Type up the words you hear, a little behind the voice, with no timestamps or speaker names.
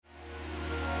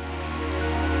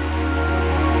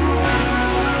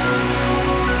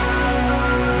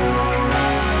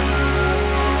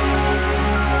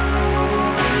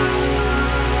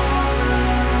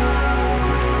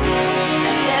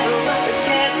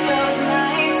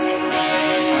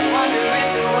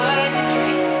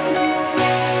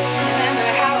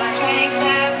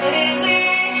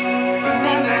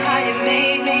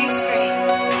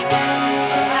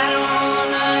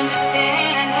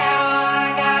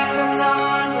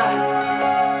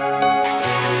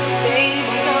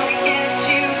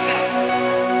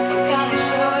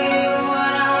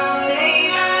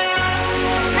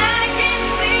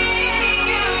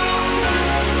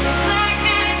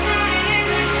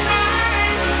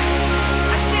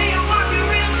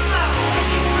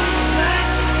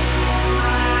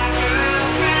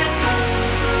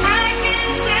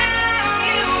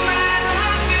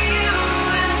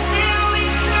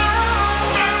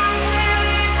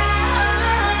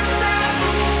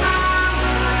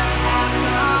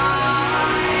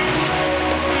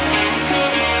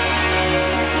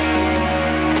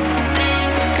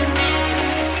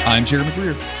I'm Jeremy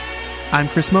Greer. I'm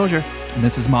Chris Mosier. And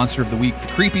this is Monster of the Week, the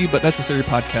creepy but necessary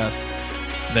podcast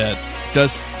that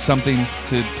does something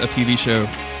to a TV show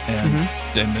and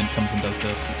then comes and does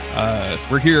this.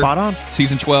 We're here. Spot on.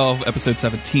 Season 12, episode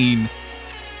 17. It's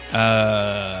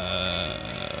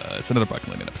another Buck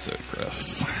Lemon episode,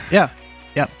 Chris. Yeah.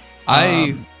 Yep.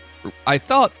 I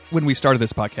thought when we started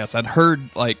this podcast, I'd heard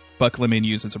like Buck Lemon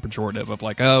used as a pejorative of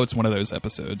like, oh, it's one of those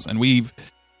episodes. And we've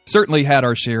certainly had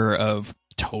our share of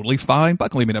totally fine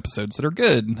Buck Lemon episodes that are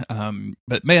good.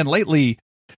 But man, lately,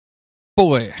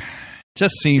 boy, it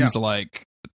just seems like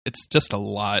it's just a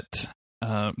lot.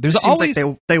 There's always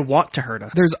like they want to hurt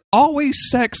us. There's always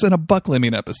sex in a Buck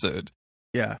Lemon episode.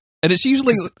 Yeah. And it's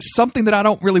usually something that I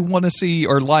don't really want to see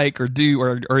or like or do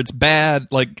or it's bad.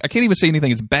 Like I can't even say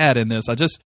anything is bad in this.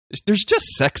 There's just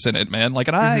sex in it, man. Like,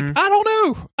 and I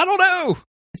don't know.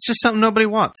 It's just something nobody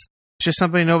wants. It's just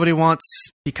something nobody wants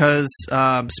because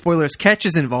spoilers, Ketch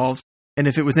is involved. And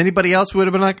if it was anybody else, we would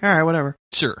have been like, all right, whatever.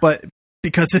 Sure. But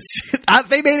because it's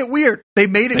they made it weird. They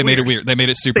made it weird. They made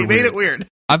it super weird. They made it weird.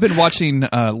 I've been watching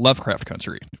Lovecraft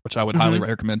Country, which I would highly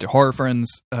recommend to horror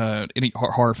friends, any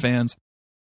horror fans,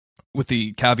 with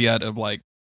the caveat of like,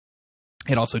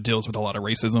 it also deals with a lot of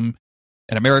racism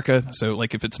in America. So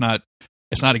like, if it's not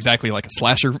exactly like a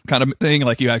slasher kind of thing.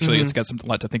 Like you actually, it's got a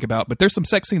lot to think about. But there's some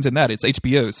sex scenes in that. It's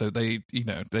HBO, so they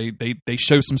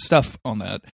show some stuff on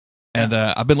that. And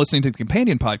I've been listening to the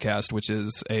Companion podcast, which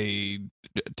is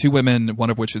two women, one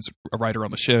of which is a writer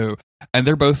on the show, and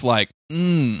they're both like,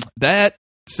 that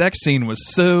sex scene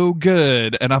was so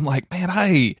good. And I'm like, man,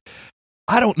 I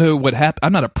don't know what happened.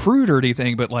 I'm not a prude or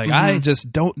anything, but like, I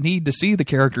just don't need to see the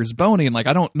characters boning. And like,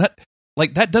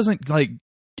 that doesn't like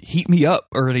heat me up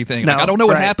or anything. No, like, I don't know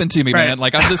what happened to me, man.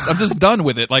 Like I'm just done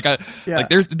with it. Like like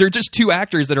they're just two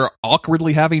actors that are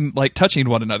awkwardly touching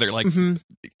one another. Like it's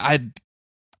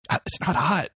not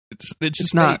hot. It's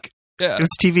just not. fake. Yeah.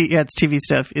 It's TV. Yeah, it's TV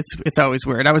stuff. It's always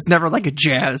weird. I was never like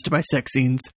jazzed by sex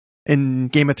scenes in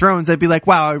Game of Thrones. I'd be like,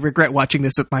 wow, I regret watching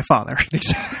this with my father.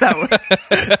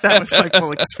 that was my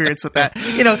full experience with that.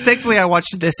 You know, thankfully I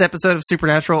watched this episode of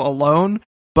Supernatural alone,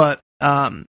 but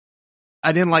I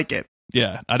didn't like it.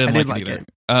 Yeah, I didn't like it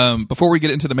either. Before we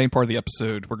get into the main part of the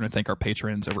episode, we're going to thank our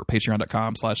patrons over at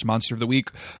patreon.com/monster of the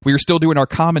week. We are still doing our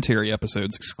commentary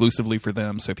episodes exclusively for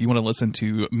them. So if you want to listen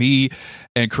to me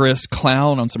and Chris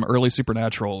clown on some early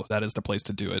Supernatural, that is the place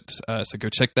to do it. So go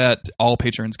check that. All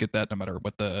patrons get that no matter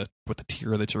what the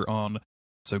tier that you're on.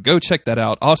 So go check that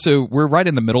out. Also, we're right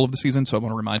in the middle of the season, so I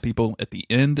want to remind people at the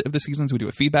end of the seasons, we do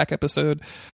a feedback episode.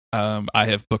 I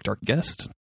have booked our guest,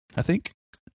 I think.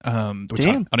 Which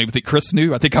I don't even think Chris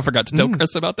knew. I think I forgot to tell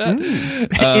Chris about that.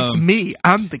 It's me.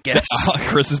 I'm the guest.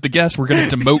 Chris is the guest. We're going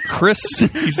to demote Chris.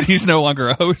 He's no longer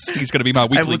a host. He's going to be my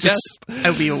weekly guest.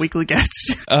 I'll be a weekly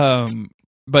guest.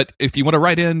 But if you want to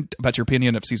write in about your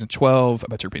opinion of season 12,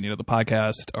 about your opinion of the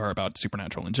podcast, or about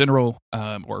Supernatural in general,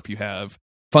 or if you have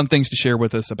fun things to share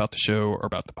with us about the show or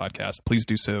about the podcast, please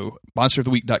do so.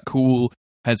 monsteroftheweek.cool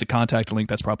has a contact link.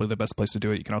 That's probably the best place to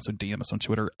do it. You can also DM us on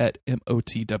Twitter at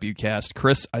MOTWcast.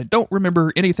 Chris, I don't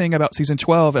remember anything about season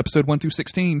 12, episode 1 through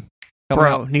 16.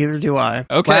 Bro, neither do I.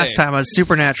 Okay. Last time on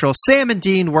Supernatural, Sam and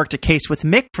Dean worked a case with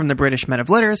Mick from the British Men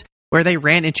of Letters, where they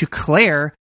ran into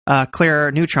Claire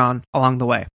Neutron along the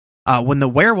way. When the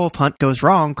werewolf hunt goes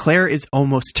wrong, Claire is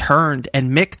almost turned,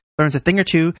 and Mick learns a thing or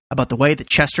two about the way the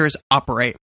Chesters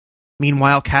operate.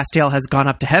 Meanwhile, Castiel has gone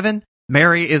up to heaven.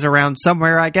 Mary is around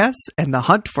somewhere, I guess, and the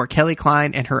hunt for Kelly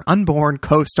Klein and her unborn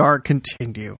co-star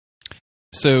continue.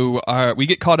 So we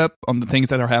get caught up on the things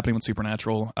that are happening with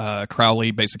Supernatural.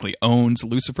 Crowley basically owns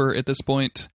Lucifer at this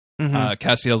point.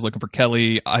 Castiel's looking for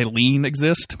Kelly. Eileen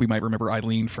exists. We might remember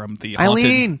Eileen from the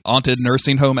haunted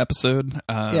nursing home episode.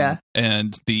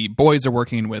 And the boys are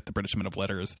working with the British Men of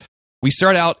Letters. We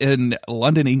start out in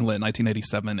London, England,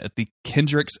 1987, at the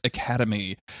Kendricks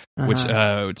Academy, which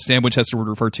Sam Winchester would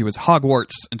refer to as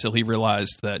Hogwarts until he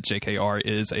realized that JKR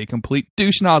is a complete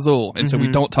douche nozzle, and so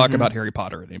we don't talk about Harry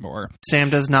Potter anymore. Sam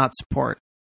does not support.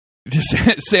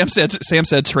 Sam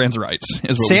said trans rights.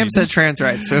 Is what Sam said trans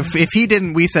rights. So if he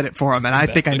didn't, we said it for him, and I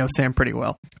think I know Sam pretty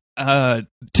well.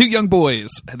 Two young boys.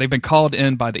 They've been called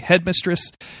in by the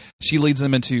headmistress. She leads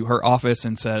them into her office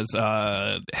and says,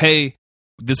 "Hey,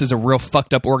 this is a real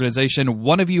fucked up organization.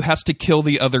 One of you has to kill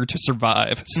the other to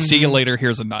survive. See you later.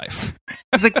 Here's a knife." I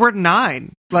was like, we're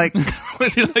 9. Like,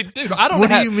 like, dude, I don't. What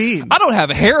do you mean? I don't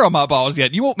have hair on my balls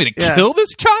yet. You want me to kill this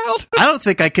child? I don't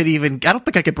think I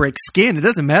could break skin. It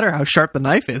doesn't matter how sharp the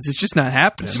knife is. It's just not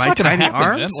happening. It's my not tiny happen,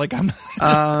 arms. Man. Like I'm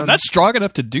not strong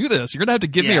enough to do this. You're gonna have to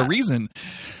give me a reason.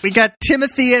 We got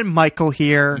Timothy and Michael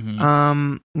here.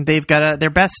 They've got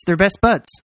their best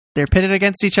buds. They're pitted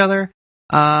against each other.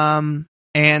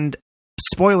 And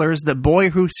spoilers, the boy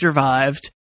who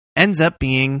survived ends up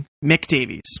being Mick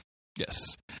Davies.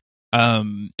 Yes.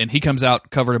 And he comes out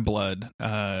covered in blood,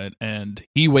 and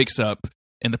he wakes up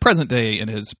in the present day in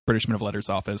his British Men of Letters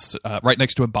office, right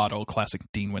next to a bottle, classic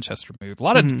Dean Winchester move. A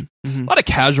lot of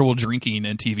casual drinking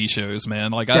in TV shows,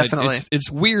 man. Like, Definitely. It's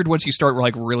weird once you start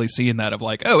like really seeing that of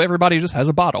like, oh, everybody just has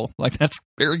a bottle. Like, that's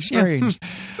very strange.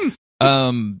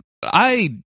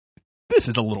 This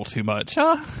is a little too much,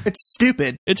 huh? It's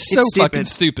stupid. It's so fucking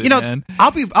stupid, man.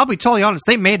 I'll be totally honest.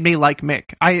 They made me like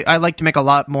Mick. I liked Mick a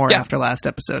lot more after last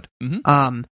episode.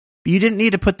 Mm-hmm. You didn't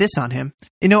need to put this on him.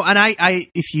 And I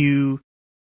if you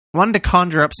wanted to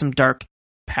conjure up some dark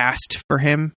past for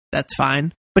him, that's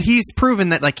fine. But he's proven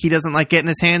that like he doesn't like getting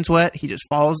his hands wet. He just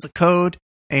follows the code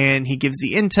and he gives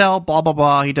the intel, blah blah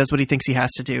blah. He does what he thinks he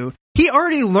has to do. He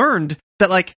already learned that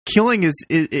like killing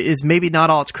is maybe not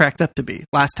all it's cracked up to be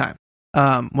last time.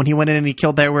 When he went in and he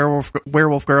killed that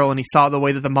werewolf girl and he saw the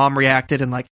way that the mom reacted and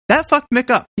like that fucked Mick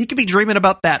up. He could be dreaming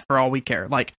about that for all we care.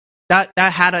 Like that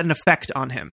had an effect on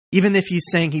him. Even if he's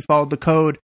saying he followed the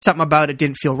code, something about it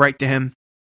didn't feel right to him.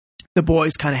 The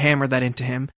boys kind of hammered that into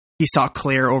him. He saw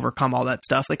Claire overcome all that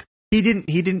stuff. Like he didn't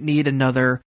need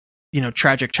another,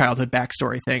 tragic childhood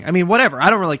backstory thing. I mean, whatever. I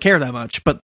don't really care that much,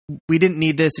 but we didn't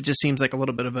need this. It just seems like a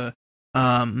little bit of a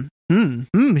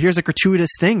here's a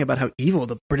gratuitous thing about how evil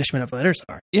the British Men of Letters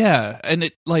are. Yeah, and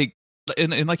it like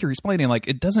and like you're explaining, like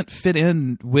it doesn't fit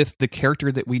in with the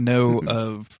character that we know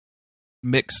of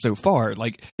Mick so far.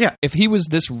 Like, if he was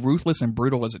this ruthless and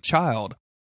brutal as a child,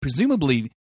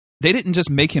 presumably they didn't just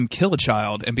make him kill a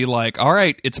child and be like, all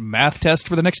right, it's a math test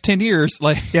for the next 10 years.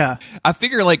 Like, I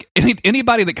figure like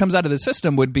anybody that comes out of the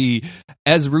system would be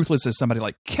as ruthless as somebody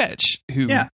like Ketch, who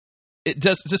it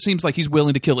just seems like he's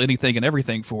willing to kill anything and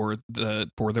everything for the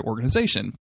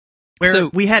organization. Where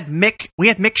we had Mick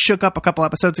shook up a couple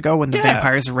episodes ago when the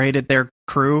vampires raided their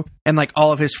crew and like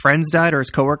all of his friends died or his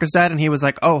coworkers died, and he was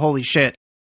like, oh, holy shit.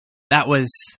 That was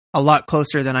a lot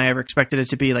closer than I ever expected it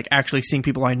to be. Like actually seeing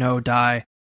people I know die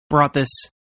brought this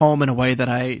home in a way that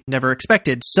I never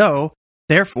expected. So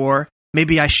therefore,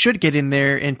 maybe I should get in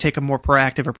there and take a more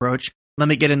proactive approach. Let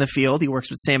me get in the field. He works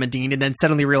with Sam and Dean and then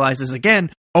suddenly realizes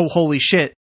again, oh, holy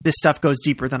shit, this stuff goes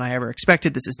deeper than I ever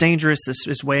expected. This is dangerous. This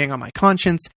is weighing on my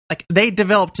conscience. Like, they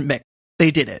developed Mick.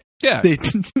 They did it. Yeah. They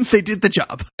did the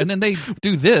job. And then they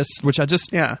do this, which I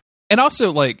just... Yeah. And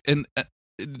also, like, and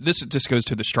this just goes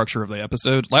to the structure of the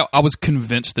episode. Like, I was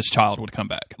convinced this child would come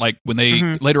back. Like, when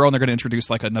they... Later on, they're going to introduce,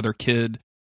 like, another kid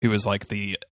who is, like,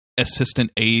 the assistant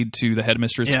aide to the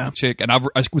headmistress chick, and I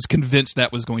was convinced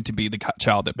that was going to be the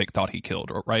child that Mick thought he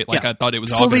killed, right? Like I thought it was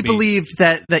fully believed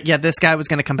that this guy was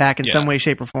going to come back in some way,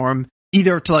 shape, or form,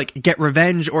 either to like get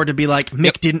revenge or to be like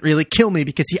Mick didn't really kill me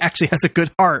because he actually has a good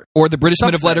heart. Or the British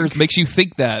Men of Letters makes you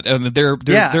think that, and they're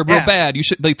real bad.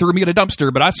 They threw me in a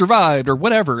dumpster, but I survived, or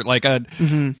whatever. Like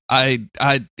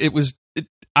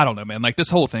I don't know, man. Like this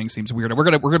whole thing seems weird. We're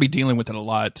gonna be dealing with it a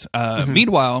lot.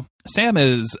 Meanwhile, Sam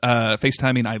is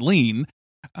FaceTiming Eileen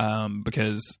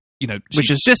because which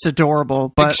is just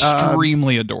adorable, but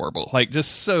extremely adorable. Like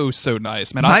just so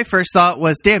nice, man. My first thought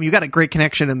was, damn, you got a great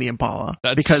connection in the Impala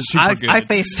because I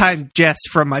FaceTime Jess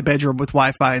from my bedroom with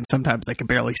Wi-Fi, and sometimes I can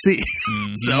barely see.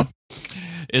 So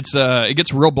it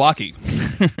gets real blocky.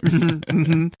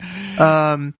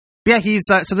 Yeah, he's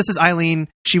so this is Eileen.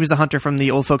 She was the hunter from the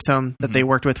old folks home that they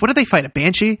worked with. What did they fight? A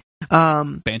banshee?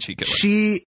 Banshee killer.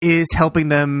 She is helping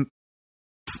them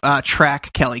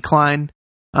track Kelly Klein.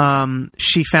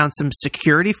 She found some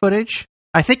security footage.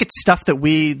 I think it's stuff that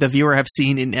we, the viewer, have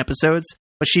seen in episodes,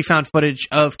 but she found footage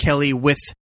of Kelly with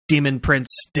Demon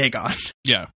Prince Dagon.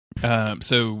 Yeah.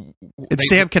 So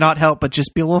Sam cannot help but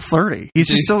just be a little flirty. He's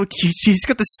just he's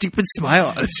got the stupid smile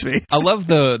on his face. I love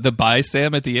the bye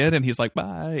Sam at the end, and he's like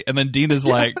bye, and then Dean is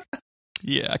like,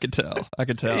 yeah, I could tell.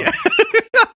 Yeah.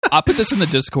 I put this in the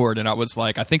Discord, and I was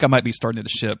like, I think I might be starting to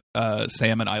ship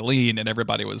Sam and Eileen, and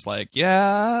everybody was like,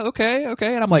 yeah, okay,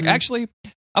 and I'm like, actually,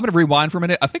 I'm going to rewind for a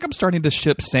minute. I think I'm starting to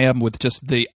ship Sam with just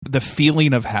the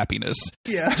feeling of happiness.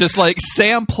 Yeah. Just like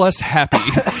Sam plus happy.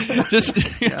 just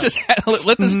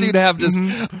let this dude have just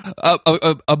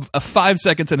a 5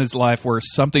 seconds in his life where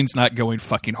something's not going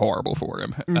fucking horrible for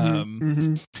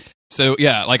him. So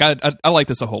yeah, like I like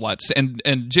this a whole lot. And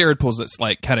Jared pulls this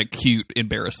like kind of cute,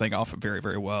 embarrassed thing off very,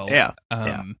 very well. Yeah.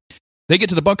 They get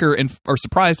to the bunker and are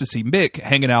surprised to see Mick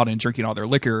hanging out and drinking all their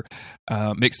liquor.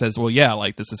 Mick says, well, yeah,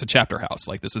 like this is a chapter house.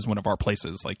 Like this is one of our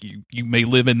places. Like you may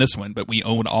live in this one, but we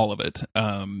own all of it.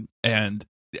 And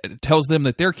it tells them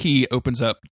that their key opens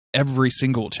up every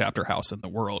single chapter house in the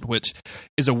world, which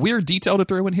is a weird detail to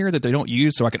throw in here that they don't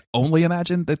use. So I can only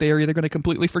imagine that they are either going to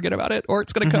completely forget about it or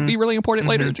it's going to be really important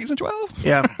later in season 12.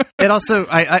 Yeah. It also,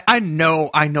 I know,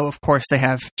 of course, they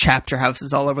have chapter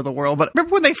houses all over the world, but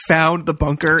remember when they found the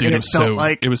bunker and it felt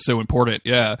like it was so important.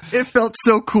 Yeah. It felt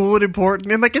so cool and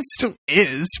important, and like it still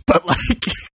is, but like,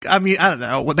 I mean, I don't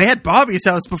know. When they had Bobby's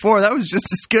house before, that was just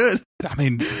as good. I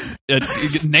mean,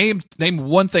 name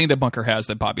one thing that bunker has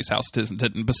that Bobby's house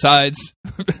didn't. Besides,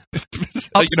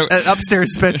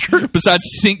 upstairs bedroom.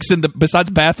 Besides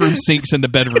bathroom sinks in the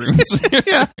bedrooms.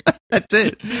 Yeah, that's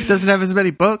it. Doesn't have as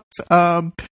many books.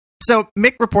 So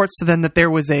Mick reports to them that there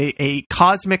was a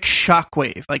cosmic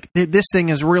shockwave. Like this thing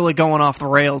is really going off the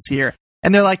rails here,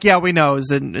 and they're like, "Yeah, we know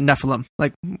it's a Nephilim.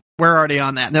 Like we're already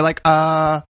on that." And they're like,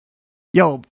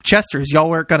 yo, Chesters, y'all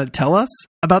weren't going to tell us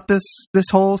about this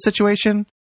whole situation?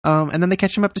 And then they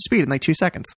catch him up to speed in like 2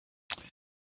 seconds.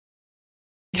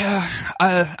 Yeah,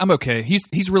 I'm okay.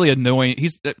 He's really annoying.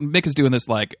 Mick is doing this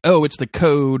like, oh, it's the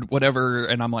code, whatever.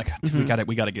 And I'm like, we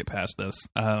got to get past this.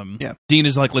 Dean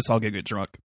is like, let's all get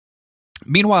drunk.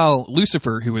 Meanwhile,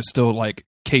 Lucifer, who is still like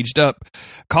caged up,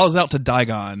 calls out to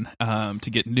Digon to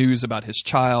get news about his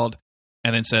child.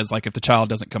 And then says, like, if the child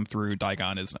doesn't come through,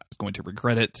 Digon is going to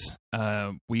regret it.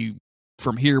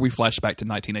 From here, we flash back to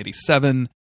 1987.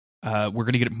 We're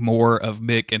going to get more of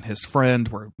Mick and his friend,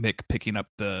 where Mick picking up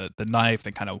the knife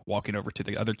and kind of walking over to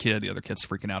the other kid. The other kid's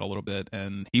freaking out a little bit.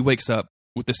 And he wakes up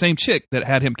with the same chick that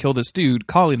had him kill this dude,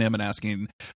 calling him and asking,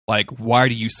 like, why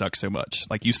do you suck so much?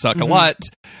 Like, you suck a lot.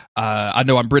 I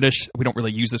know I'm British. We don't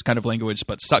really use this kind of language,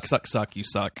 but suck, you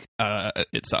suck.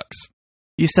 It sucks.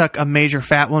 You suck a major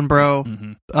fat one, bro.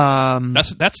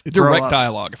 That's direct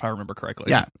dialogue, if I remember correctly.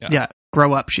 Yeah.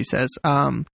 Grow up, she says.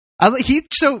 Mick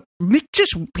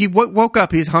he woke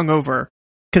up. He's hungover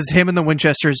because him and the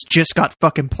Winchesters just got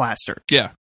fucking plastered.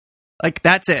 Yeah, like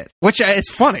that's it. Which is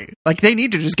funny. Like they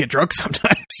need to just get drunk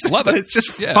sometimes. Love it. It's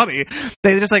just funny.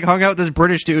 They just like hung out with this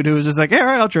British dude who was just like, yeah, all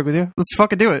right, I'll drink with you. Let's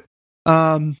fucking do it.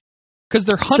 Because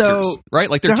they're hunters, right?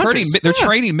 Like they're training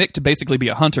Mick to basically be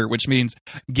a hunter, which means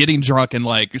getting drunk and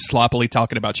like sloppily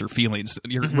talking about your feelings,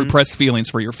 your repressed feelings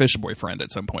for your fish boyfriend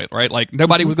at some point, right? Like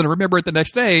nobody was going to remember it the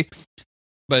next day,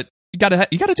 but you got to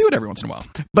do it every once in a while.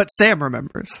 But Sam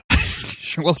remembers.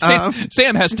 Well, Sam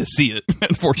has to see it.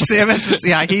 Unfortunately, Sam has to see.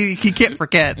 Yeah, he can't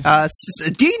forget.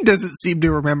 Dean doesn't seem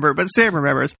to remember, but Sam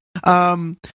remembers.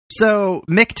 So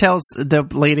Mick tells the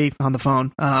lady on the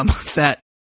phone that.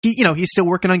 He's still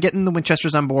working on getting the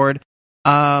Winchesters on board.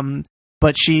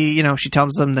 But she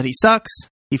tells them that he sucks.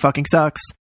 He fucking sucks.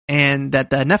 And that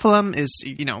the Nephilim is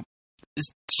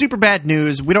super bad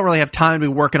news. We don't really have time to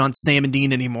be working on Sam and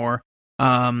Dean anymore.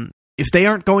 If they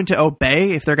aren't going to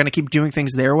obey, if they're going to keep doing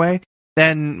things their way,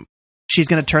 then she's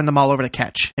going to turn them all over to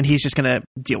Ketch. And he's just going to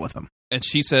deal with them. And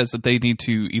she says that they need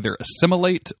to either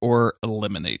assimilate or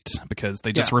eliminate. Because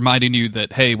they just reminding you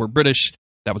that, hey, we're British.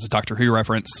 That was a Doctor Who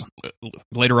reference.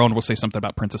 Later on, we'll say something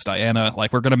about Princess Diana.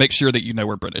 Like, we're going to make sure that you know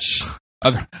we're British.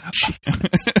 Right?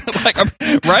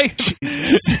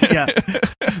 Jesus. Yeah.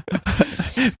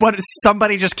 But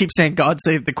somebody just keeps saying, God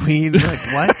save the Queen.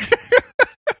 Like, what?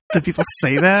 Do people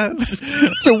say that?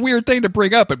 It's a weird thing to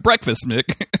bring up at breakfast, Mick.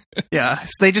 Yeah. So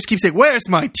they just keep saying, where's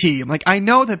my tea? I'm like, I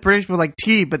know that British people like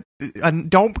tea, but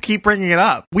don't keep bringing it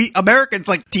up. We Americans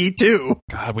like tea too.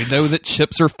 God, we know that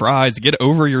chips are fries. Get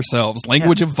over yourselves.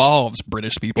 Language evolves,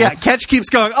 British people. Yeah, Ketch keeps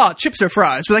going, oh, chips are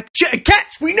fries. We're like,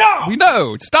 Ketch, we know! We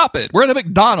know. Stop it. We're at a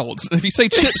McDonald's. If you say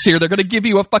chips here, they're going to give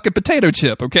you a fucking potato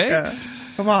chip, okay? Yeah.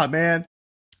 Come on, man.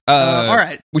 All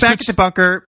right. Back at the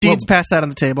bunker. Dean's passed out on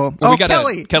the table. Well,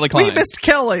 Kelly Klein. We missed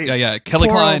Kelly. Yeah. Kelly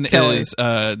Klein is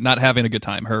not having a good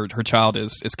time. Her child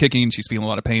is kicking. She's feeling a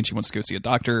lot of pain. She wants to go see a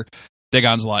doctor.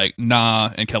 Dagon's like,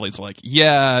 nah. And Kelly's like,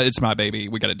 yeah, it's my baby.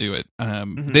 We got to do it.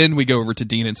 Then we go over to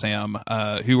Dean and Sam,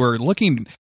 who are looking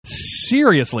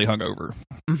seriously hungover.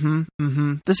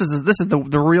 This is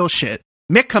the real shit.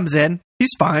 Mick comes in.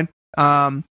 He's fine.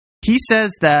 He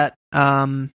says that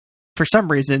for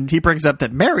some reason he brings up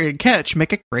that Mary and Ketch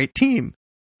make a great team.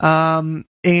 And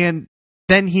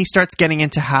then he starts getting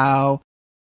into how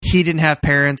he didn't have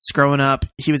parents growing up.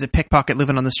 He was a pickpocket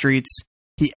living on the streets.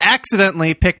 He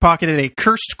accidentally pickpocketed a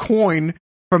cursed coin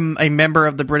from a member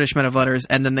of the British Men of Letters,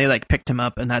 and then they like picked him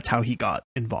up, and that's how he got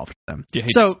involved with them.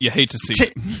 You hate to see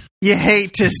it. You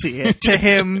hate to see it. To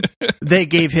him, they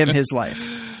gave him his life.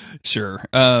 Sure.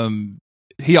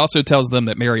 He also tells them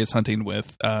that Mary is hunting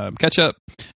with Ketchup.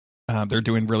 They're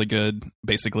doing really good,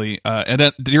 basically. And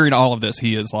then during all of this,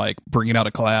 he is like bringing out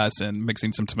a glass and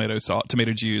mixing some tomato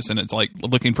juice, and it's like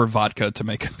looking for vodka to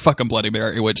make fucking Bloody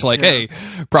Mary. Which, like, hey,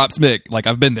 props, Mick. Like,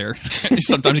 I've been there.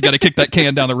 Sometimes you got to kick that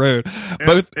can down the road.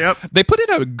 They put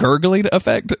in a gurgling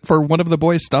effect for one of the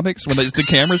boys' stomachs when the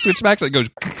camera switch back. So it goes,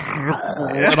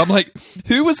 and I'm like,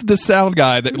 who was the sound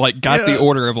guy that like got the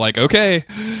order of like, okay,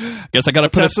 guess I got to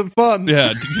put have some fun.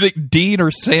 Yeah, do you think Dean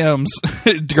or Sam's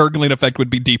gurgling effect would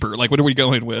be deeper? Like, what are we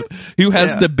going with? Who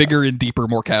has the bigger and deeper,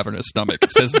 more cavernous stomach?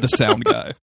 Says the sound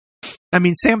guy. I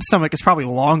mean, Sam's stomach is probably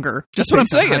longer. That's what I'm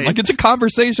saying. Like, it's a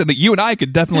conversation that you and I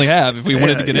could definitely have if we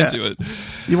wanted to get into it.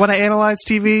 You want to analyze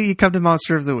TV? You come to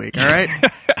Monster of the Week, all right?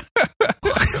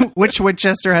 Which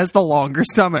Winchester has the longer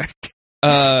stomach?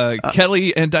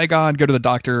 Kelly and Daigon go to the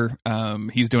doctor.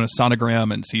 He's doing a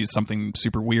sonogram and sees something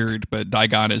super weird, but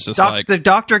Daigon is just like... The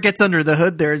doctor gets under the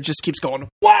hood there and just keeps going,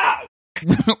 wow!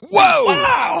 Whoa!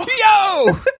 Wow!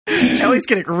 Yo! Kelly's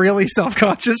getting really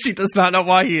self-conscious. She does not know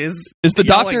why he is. Is the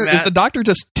doctor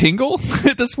just Tingle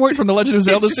at this point from the Legend of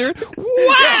Zelda series?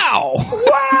 Wow!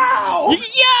 Wow!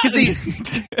 Yeah!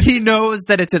 Because he knows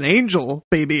that it's an angel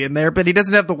baby in there, but he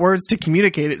doesn't have the words to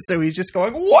communicate it, so he's just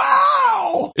going,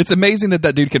 wow! It's amazing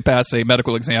that dude could pass a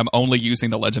medical exam only using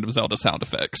the Legend of Zelda sound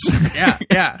effects.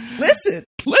 Yeah. Listen!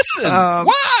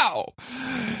 Wow!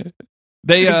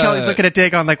 Kelly's looking at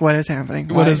Dagon like, what is happening?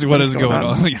 What is going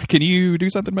on? Can you do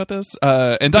something about this?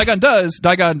 And Daigon does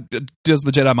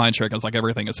the Jedi mind trick. I was like,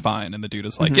 everything is fine. And the dude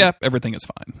is like, yeah, everything is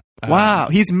fine. Wow.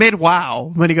 He's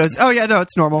mid-wow when he goes, oh yeah, no,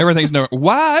 it's normal. Everything's normal.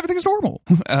 Wow, everything's normal.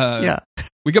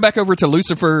 We go back over to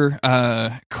Lucifer.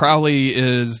 Crowley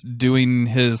is doing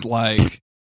his like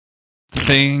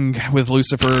thing with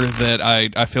Lucifer that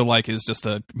I feel like is just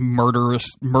a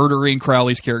murdering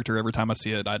Crowley's character every time I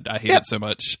see it. I hate it so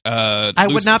much. I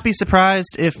would not be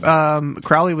surprised if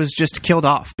Crowley was just killed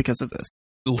off because of this.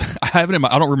 I have it in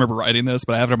I don't remember writing this,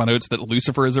 but I have it in my notes that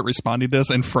Lucifer isn't responding to this,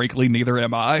 and frankly, neither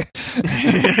am I.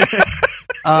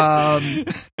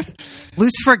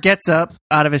 Lucifer gets up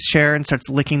out of his chair and starts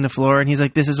licking the floor, and he's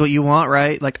like, "This is what you want,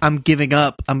 right? Like, I'm giving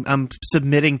up. I'm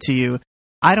submitting to you.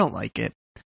 I don't like it."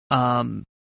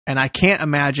 And I can't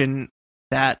imagine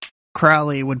that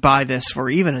Crowley would buy this for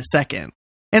even a second.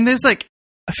 And there's like,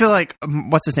 I feel like,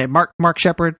 what's his name? Mark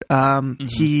Shepard.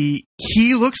 He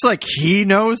looks like he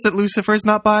knows that Lucifer's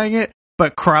not buying it,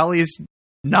 but Crowley's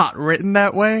not written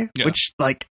that way, which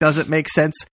like doesn't make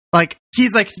sense. Like,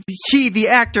 he's like, the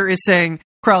actor is saying,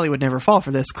 Crowley would never fall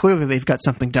for this. Clearly they've got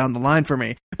something down the line for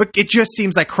me. But it just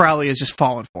seems like Crowley is just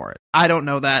falling for it. I don't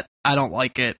know that. I don't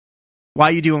like it. Why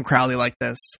are you doing Crowley like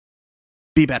this?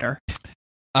 Be better.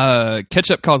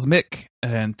 Ketchup calls Mick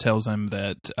and tells him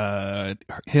that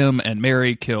him and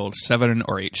Mary killed 7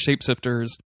 or 8 shapeshifters.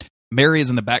 Mary is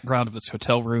in the background of this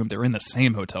hotel room. They're in the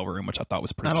same hotel room, which I thought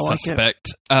was pretty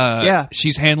suspect.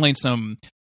 She's handling some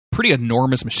pretty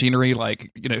enormous machinery,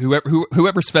 like, you know,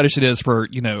 whoever's fetish it is for,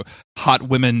 you know, hot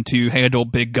women to handle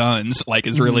big guns, like,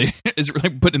 is really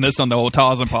putting this on the old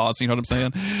Taz and Paws. You know what I'm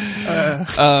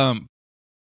saying?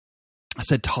 I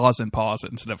said Taz and Paws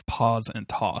instead of Pause and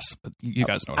Toss, but you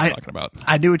guys know what I'm talking about.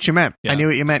 I knew what you meant. Yeah. I knew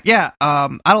what you meant. Yeah. I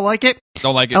don't like it.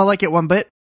 Don't like it. I don't like it one bit.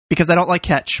 Because I don't like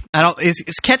Ketch.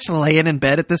 Is Ketch laying in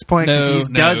bed at this point? Because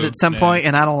he does at some point,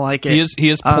 and I don't like it. He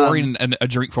is pouring a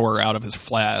drink for her out of his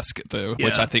flask, though,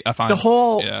 which I find the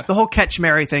whole Ketch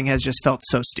Mary thing has just felt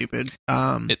so stupid.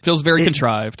 It feels very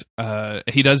contrived.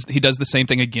 He does the same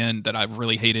thing again that I've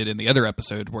really hated in the other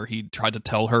episode, where he tried to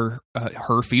tell her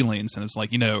her feelings, and it's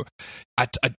like, you know,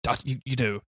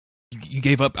 you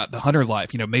gave up the hunter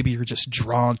life. You know, maybe you're just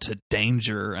drawn to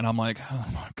danger, and I'm like, oh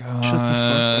my god. Shut the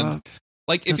fuck up.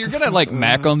 Like, if you're gonna like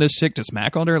mac on this chick, just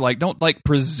mac on her. Like, don't like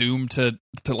presume to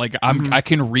like I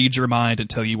can read your mind and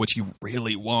tell you what you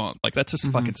really want. Like, that just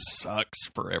fucking sucks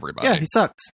for everybody. Yeah, he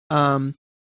sucks.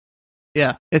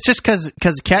 Yeah, it's just because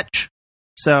of Ketch.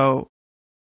 So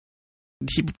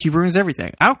he ruins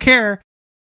everything. I don't care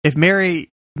if Mary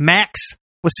Max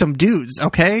with some dudes.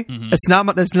 Okay, that's none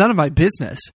of my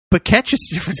business. But Ketch is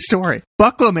a different story.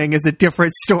 Buckleming is a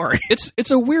different story.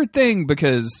 It's a weird thing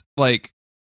because like.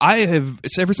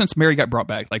 Ever since Mary got brought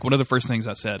back, like, one of the first things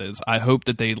I said is, I hope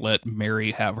that they let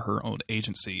Mary have her own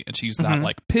agency and she's not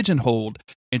like pigeonholed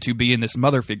into being this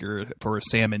mother figure for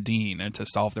Sam and Dean and to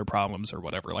solve their problems or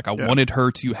whatever. Like, I wanted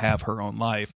her to have her own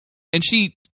life. And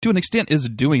she, to an extent, is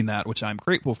doing that, which I'm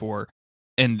grateful for.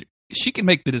 And she can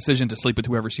make the decision to sleep with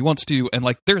whoever she wants to. And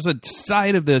like, there's a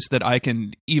side of this that I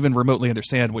can even remotely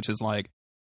understand, which is like,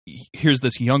 here's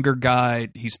this younger guy.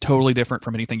 He's totally different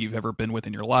from anything you've ever been with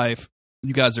in your life.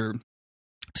 You guys are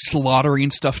slaughtering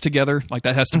stuff together. Like,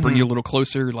 that has to bring you a little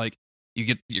closer. Like, you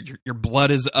get your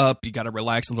blood is up. You got to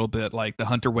relax a little bit. Like the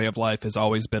hunter way of life has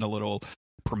always been a little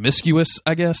promiscuous,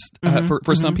 I guess,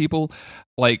 for some people.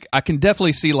 Like I can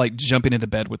definitely see like jumping into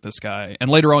bed with this guy, and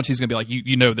later on she's gonna be like,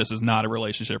 you know, this is not a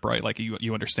relationship, right? Like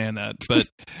you understand that, but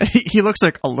he looks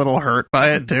like a little hurt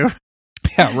by it too.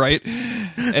 Yeah, right.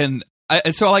 And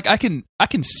so like I can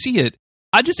see it.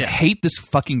 I just hate this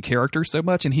fucking character so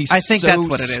much, and I think that's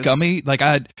what it scummy. Is. Like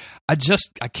I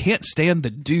can't stand the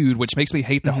dude, which makes me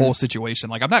hate the whole situation.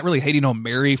 Like I'm not really hating on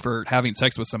Mary for having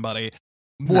sex with somebody,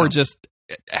 more just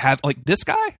have like this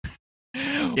guy.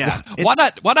 Yeah, why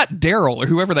not Daryl or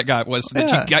whoever that guy was that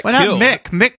you got why killed? Not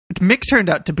Mick? Mick turned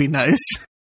out to be nice.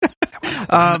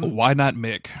 Why not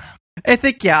Mick? I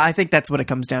think that's what it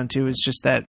comes down to. Is just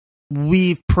that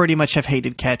we pretty much have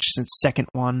hated Ketch since second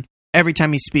one. Every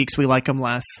time he speaks, we like him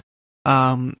less.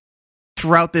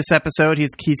 Throughout this episode,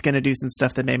 he's going to do some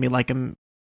stuff that made me like him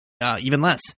even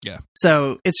less. Yeah.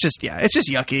 So it's just yucky. It's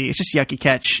just yucky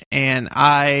Ketch, and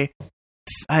I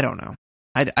don't know.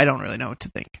 I don't really know what to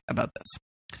think about this.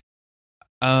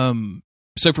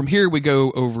 So from here we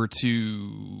go over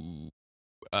to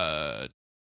the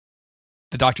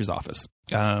doctor's office.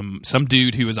 Some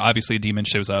dude who is obviously a demon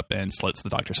shows up and slits the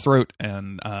doctor's throat,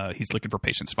 and he's looking for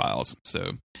patient's files.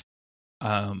 So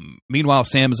meanwhile,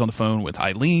 Sam is on the phone with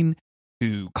Eileen,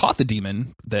 who caught the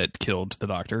demon that killed the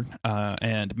doctor,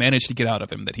 and managed to get out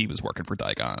of him that he was working for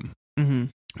Diagon. Mm-hmm.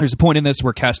 There's a point in this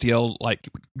where Castiel, like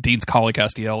Dean's calling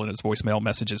Castiel, and his voicemail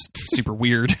message is super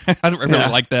weird. I don't really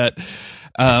like that.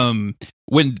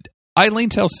 When Eileen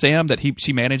tells Sam that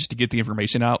she managed to get the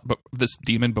information out, but this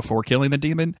demon before killing the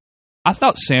demon, I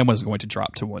thought Sam was going to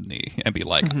drop to one knee and be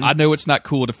like, I know it's not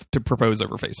cool to propose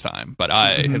over FaceTime, but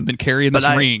I have been carrying this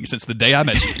ring since the day I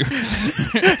met you.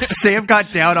 Sam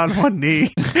got down on one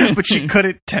knee, but she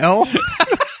couldn't tell.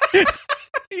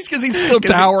 Because he's still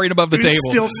towering above the table.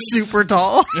 Still super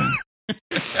tall.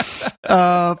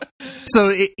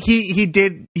 So he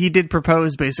did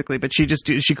propose basically, but she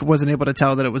wasn't able to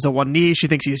tell that it was a one knee. She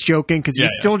thinks he's joking because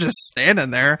he's still just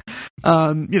standing there.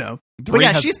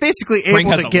 But she's basically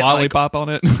able to get a lollipop on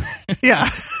it. Yeah.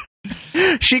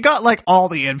 She got like all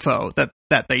the info that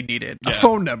they needed. A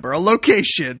phone number, a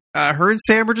location. Her and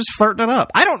Sam are just flirting it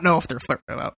up. I don't know if they're flirting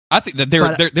it up. I think that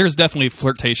there's definitely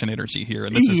flirtation energy here,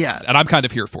 and and I'm kind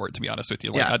of here for it, to be honest with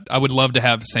you. Like, I would love to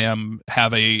have Sam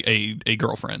have a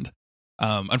girlfriend.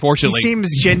 Unfortunately, he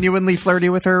seems genuinely flirty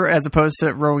with her, as opposed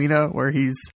to Rowena, where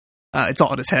he's it's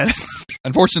all in his head.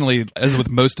 Unfortunately, as with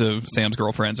most of Sam's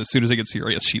girlfriends, as soon as it gets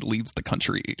serious, she leaves the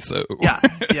country. So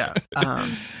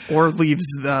or leaves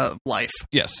the life.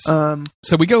 Yes.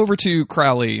 So we go over to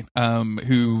Crowley,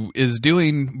 who is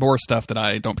doing more stuff that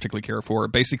I don't particularly care for.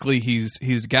 Basically,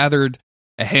 he's gathered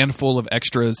a handful of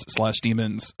extras /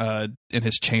 demons in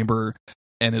his chamber,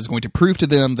 and is going to prove to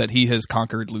them that he has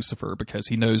conquered Lucifer, because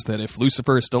he knows that if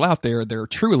Lucifer is still out there, their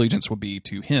true allegiance will be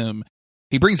to him.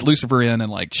 He brings Lucifer in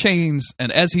like chains,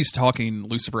 and as he's talking,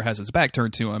 Lucifer has his back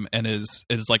turned to him and is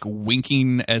like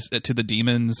winking to the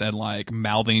demons and like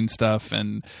mouthing stuff,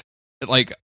 and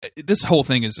like this whole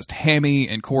thing is just hammy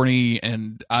and corny,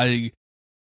 and I'm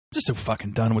just so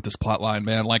fucking done with this plot line,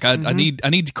 man. Like I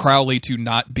need Crowley to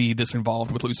not be this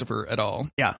involved with Lucifer at all.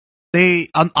 Yeah. They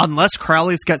unless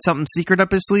Crowley's got something secret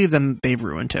up his sleeve, then they've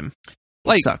ruined him.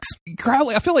 Like, sucks.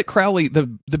 Crowley, I feel like Crowley,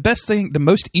 the best thing, the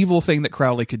most evil thing that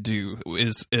Crowley could do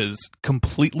is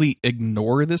completely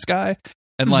ignore this guy,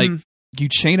 and like you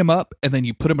chain him up and then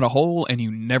you put him in a hole and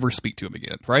you never speak to him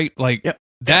again, right? Like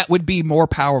that would be more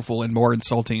powerful and more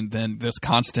insulting than this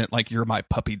constant like you're my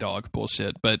puppy dog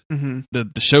bullshit. But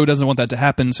the show doesn't want that to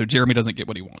happen, so Jeremy doesn't get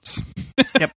what he wants.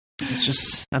 Yep. It's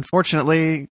just,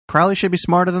 unfortunately, Crowley should be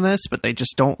smarter than this, but they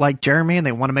just don't like Jeremy and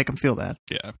they want to make him feel bad.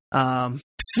 Yeah.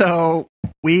 So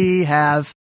we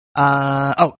have,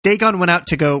 Dagon went out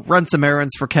to go run some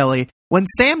errands for Kelly when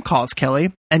Sam calls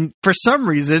Kelly and for some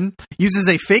reason uses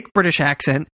a fake British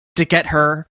accent to get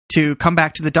her to come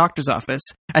back to the doctor's office.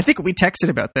 I think we texted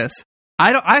about this.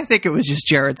 I think it was just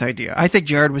Jared's idea. I think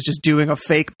Jared was just doing a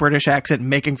fake British accent,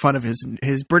 making fun of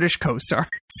his British co-stars.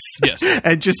 Yes.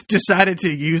 And just decided to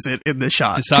use it in the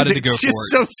shot. Decided to go for it. It's just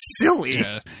so silly.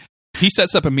 Yeah. He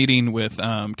sets up a meeting with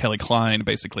Kelly Klein,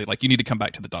 basically, like, you need to come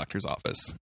back to the doctor's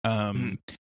office.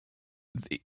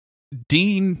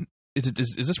 Dean, is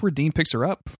this where Dean picks her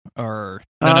up? Or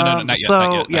no, not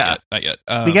yet.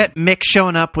 We get Mick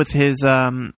showing up with his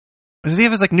does he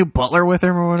have his like new butler with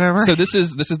him or whatever? So this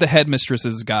is the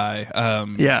headmistress's guy.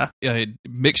 Yeah.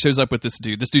 Mick shows up with this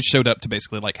dude. This dude showed up to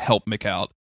basically like help Mick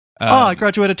out. I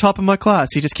graduated top of my class.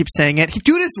 He just keeps saying it.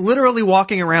 Dude is literally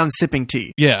walking around sipping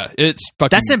tea. Yeah, it's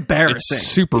fucking... That's embarrassing. It's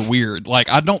super weird. Like,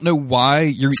 I don't know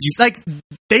why like,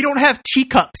 they don't have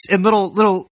teacups and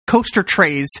little coaster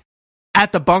trays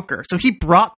at the bunker, so he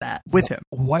brought that with him.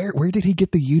 Where did he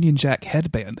get the Union Jack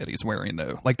headband that he's wearing,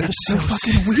 though? Like, that's so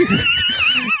fucking weird.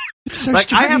 It's so like,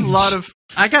 strange.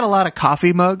 I got a lot of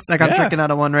coffee mugs. Like, I'm drinking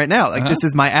out of one right now. Like, this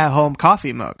is my at-home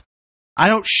coffee mug. I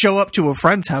don't show up to a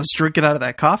friend's house drinking out of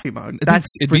that coffee mug. That's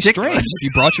ridiculous. If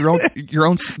you brought your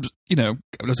own, you know,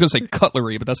 I was going to say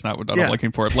cutlery, but that's not what I'm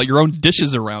looking for. Like your own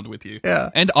dishes around with you. Yeah.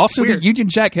 And also the Union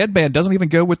Jack headband doesn't even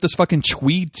go with this fucking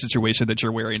tweed situation that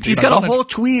you're wearing. He's got a whole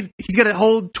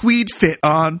tweed fit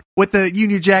on with the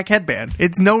Union Jack headband.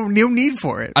 It's no need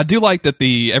for it. I do like that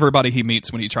everybody he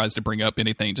meets when he tries to bring up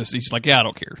anything, he's like, yeah, I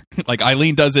don't care. Like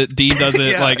Eileen does it, Dean does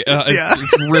it.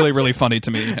 It's really, really funny to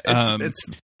me. It's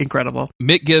incredible.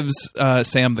 Mick gives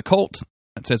Sam the Colt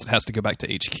and says it has to go back to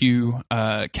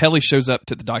HQ. Kelly shows up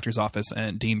to the doctor's office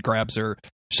and Dean grabs her,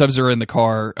 shoves her in the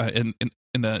car in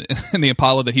the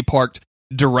Impala that he parked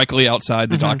directly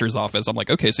outside the doctor's office. I'm like,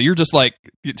 okay, so you're just like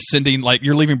sending, like,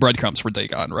 you're leaving breadcrumbs for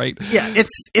Dagon, right? Yeah,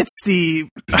 it's the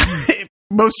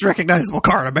most recognizable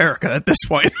car in America at this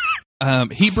point.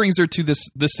 He brings her to this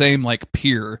same like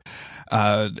pier,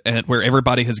 and where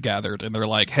everybody has gathered, and they're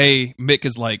like, "Hey," Mick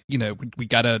is like, "You know, we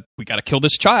gotta kill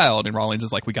this child," and Rawlins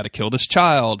is like, "We gotta kill this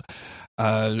child."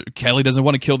 Kelly doesn't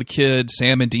want to kill the kid.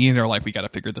 Sam and Dean are like, "We gotta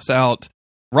figure this out."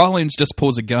 Rawlins just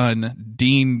pulls a gun.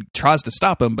 Dean tries to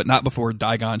stop him, but not before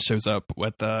Dagon shows up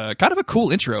with kind of a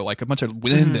cool intro, like a bunch of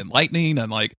wind and lightning,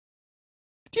 and like,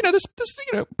 you know, this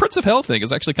Prince of Hell thing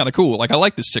is actually kind of cool. Like, I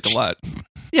like this chick a lot.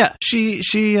 Yeah, she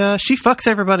fucks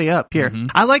everybody up here. Mm-hmm.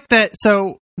 I like that.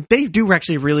 So they do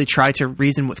actually really try to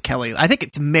reason with Kelly. I think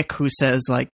it's Mick who says,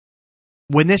 like,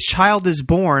 when this child is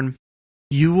born,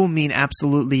 you will mean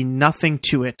absolutely nothing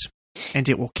to it, and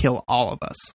it will kill all of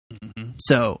us. Mm-hmm.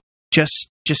 So just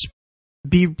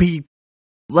be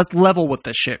let's level with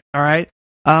this shit. All right.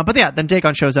 But yeah, then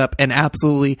Dagon shows up and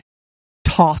absolutely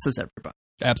tosses everybody.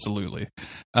 Absolutely.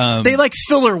 They like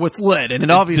fill her with lead, and it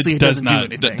obviously doesn't do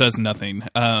anything. It does nothing.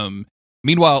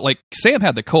 Meanwhile, like, Sam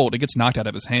had the Colt. It gets knocked out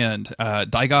of his hand.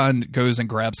 Dagon goes and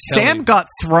grabs Kelly. Sam got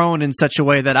thrown in such a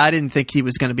way that I didn't think he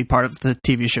was going to be part of the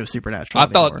TV show Supernatural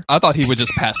anymore. I thought he would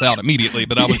just pass out immediately,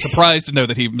 but I was surprised to know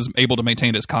that he was able to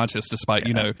maintain his conscience despite,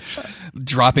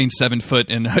 dropping 7 foot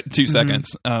in 2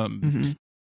 seconds.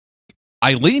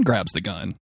 Eileen grabs the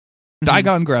gun.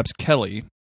 Dagon grabs Kelly.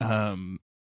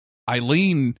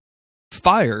 Eileen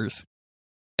fires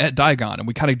at Dagon, and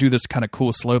we kind of do this kind of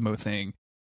cool slow-mo thing.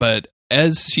 But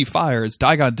as she fires,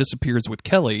 Dagon disappears with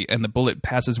Kelly, and the bullet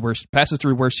passes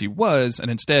through where she was, and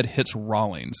instead hits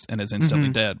Rawlins and is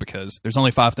instantly dead, because there's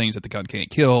only 5 things that the gun can't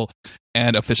kill,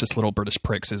 and officious little British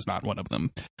pricks is not one of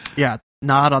them. Yeah,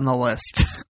 not on the list.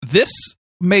 This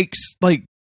makes, like,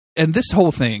 and this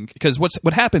whole thing, because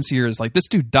what happens here is, like, this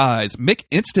dude dies. Mick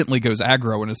instantly goes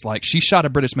aggro and is like, she shot a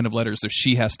British man of letters, so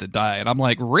she has to die. And I'm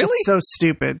like, really? It's so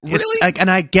stupid. Really? It's like,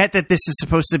 and I get that this is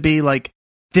supposed to be like,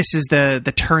 this is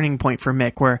the turning point for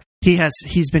Mick, where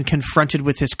he's been confronted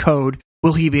with his code.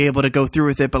 Will he be able to go through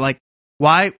with it? But like,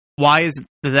 why is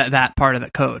that part of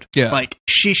the code? Yeah. Like,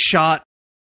 she shot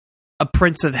a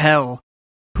Prince of Hell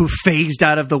who phased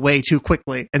out of the way too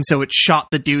quickly, and so it shot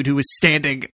the dude who was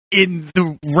standing in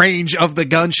the range of the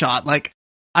gunshot. Like,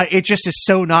 it just is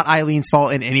so not Eileen's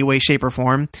fault in any way, shape, or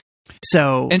form.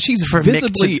 So, and she's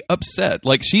visibly upset.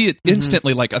 Like, she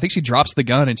instantly, like, I think she drops the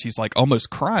gun and she's like almost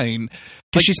crying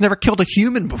because she's never killed a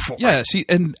human before. Yeah,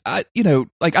 I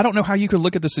don't know how you could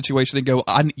look at the situation and go,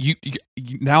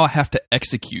 now I have to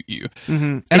execute you.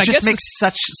 And it just makes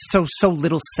so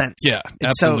little sense. Yeah,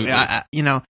 absolutely.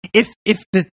 So,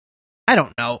 I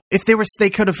don't know if they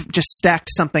could have just stacked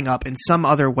something up in some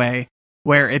other way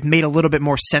where it made a little bit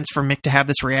more sense for Mick to have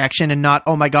this reaction and not,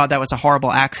 oh my God, that was a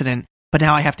horrible accident, but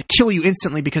now I have to kill you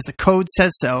instantly because the code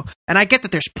says so. And I get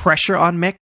that there's pressure on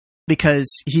Mick because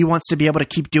he wants to be able to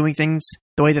keep doing things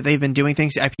the way that they've been doing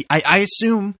things. I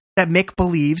assume that Mick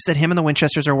believes that him and the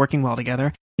Winchesters are working well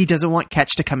together. He doesn't want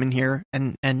Ketch to come in here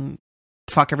and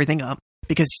fuck everything up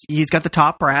because he's got the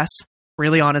top brass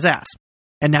really on his ass.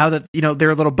 And now that,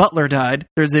 their little butler died,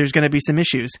 there's going to be some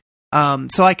issues.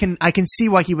 So I can see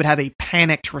why he would have a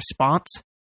panicked response,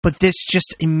 but this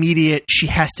just immediate she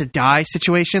has to die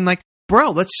situation, like,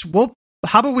 bro,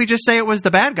 how about we just say it was the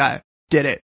bad guy did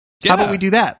it? Yeah. How about we do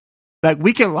that? Like,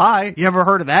 we can lie. You ever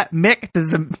heard of that? Mick, does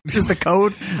the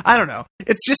code? I don't know.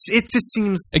 It just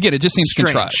seems again. It just seems strange.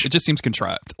 Contrived. It just seems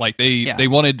contrived. Like they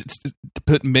wanted to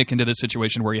put Mick into this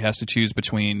situation where he has to choose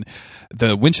between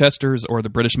the Winchesters or the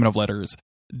British men of letters.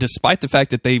 despite the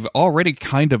fact that they've already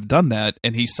kind of done that,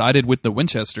 and he sided with the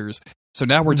Winchesters. So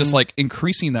now we're just like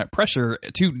increasing that pressure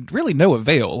to really no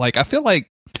avail. Like, I feel like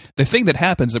the thing that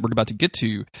happens that we're about to get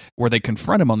to, where they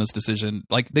confront him on this decision,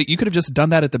 like you could have just done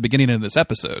that at the beginning of this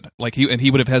episode, like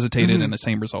he would have hesitated, and the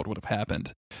same result would have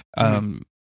happened.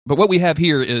 But what we have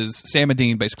here is Sam and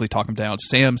Dean basically talk him down.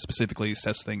 Sam specifically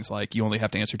says things like, "You only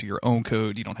have to answer to your own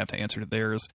code. You don't have to answer to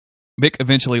theirs." Mick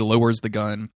eventually lowers the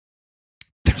gun.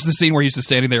 There's the scene where he's just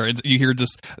standing there, and you hear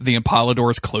just the Impala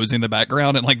doors closing in the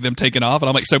background and like them taking off. And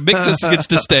I'm like, so Mick just gets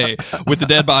to stay with the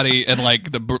dead body and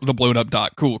like the blown up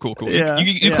dock. Cool. Yeah,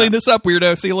 you clean this up,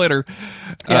 weirdo. See you later.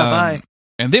 Yeah, bye.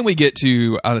 And then we get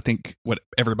to, I think, what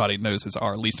everybody knows is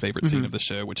our least favorite scene of the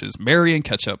show, which is Mary and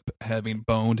Ketchup having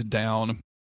boned down.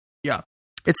 Yeah,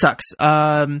 it sucks.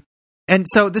 And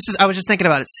so I was just thinking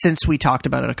about it since we talked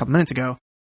about it a couple minutes ago.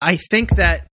 I think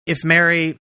that if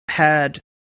Mary had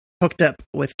hooked up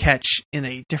with Ketch in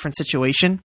a different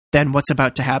situation than what's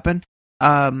about to happen,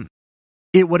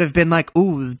 it would have been like,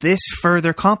 ooh, this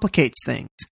further complicates things,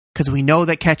 because we know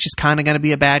that Ketch is kind of going to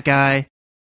be a bad guy,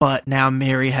 but now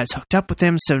Mary has hooked up with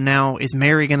him, so now is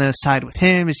Mary going to side with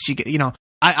him? Is she,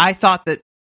 I thought that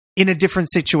in a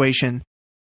different situation,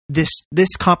 this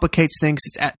complicates things.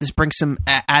 This brings some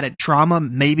added drama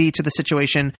maybe to the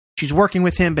situation. She's working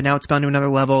with him, but now it's gone to another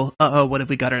level. What have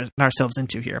we got ourselves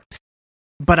into here?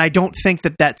 But I don't think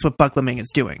that that's what Buckleming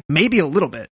is doing. Maybe a little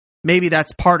bit. Maybe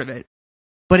that's part of it.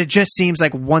 But it just seems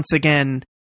like, once again,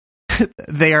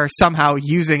 they are somehow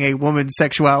using a woman's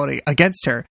sexuality against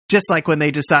her. Just like when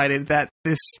they decided that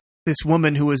this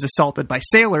woman who was assaulted by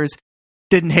sailors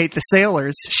didn't hate the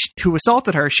sailors who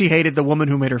assaulted her. She hated the woman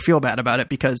who made her feel bad about it,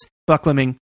 because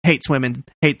Buckleming hates women,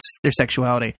 hates their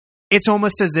sexuality. It's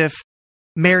almost as if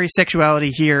Mary's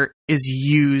sexuality here is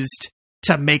used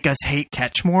to make us hate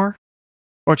Ketch more,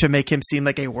 or to make him seem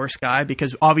like a worse guy,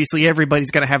 because obviously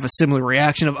everybody's going to have a similar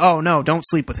reaction of, oh no, don't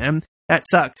sleep with him. That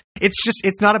sucks.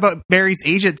 It's not about Mary's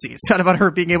agency. It's not about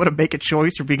her being able to make a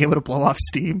choice or being able to blow off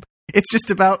steam. It's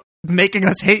just about making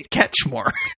us hate Ketch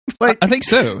more. I think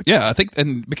so. Yeah, I think,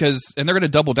 and they're going to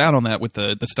double down on that with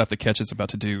the stuff that Ketch is about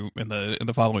to do in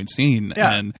the following scene.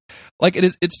 Yeah. And like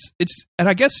it's and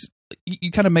I guess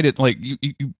you kind of made it like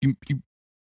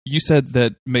you said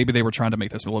that maybe they were trying to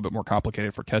make this a little bit more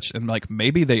complicated for Ketch, and like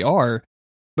maybe they are,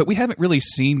 but we haven't really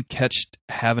seen Ketch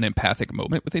have an empathic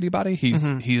moment with anybody. He's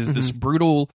this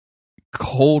brutal,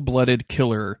 cold-blooded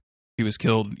killer who has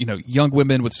killed, young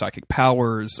women with psychic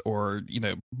powers, or,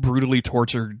 brutally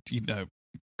tortured,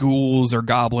 ghouls or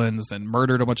goblins, and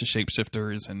murdered a bunch of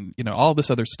shapeshifters, and, all this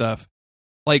other stuff.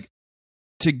 Like,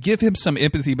 to give him some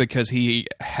empathy because he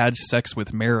had sex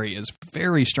with Mary is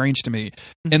very strange to me.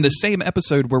 In the same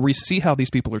episode where we see how these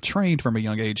people are trained from a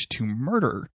young age to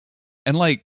murder. And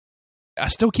like, I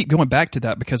still keep going back to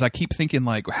that, because I keep thinking,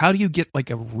 like, how do you get like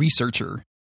a researcher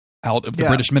out of the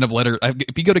British Men of Letters?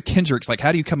 If you go to Kendrick's, like,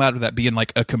 how do you come out of that being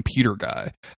like a computer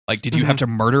guy? Like, did you have to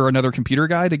murder another computer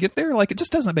guy to get there? Like, it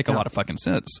just doesn't make a lot of fucking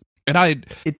sense. And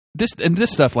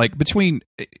this stuff, like, between,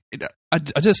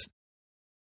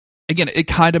 again, it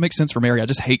kind of makes sense for Mary. I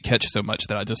just hate Ketch so much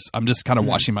that I'm just kind of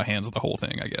washing my hands of the whole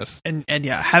thing, I guess. And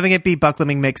yeah, having it be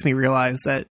Buckleming makes me realize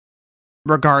that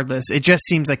regardless, it just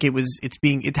seems like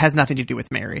it has nothing to do with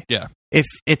Mary. Yeah. If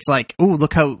it's like, ooh,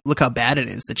 look how bad it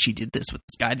is that she did this with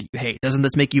this guy that you hate. Doesn't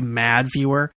this make you mad,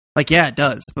 viewer? Like, yeah, it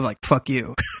does. But like, fuck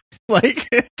you. Like,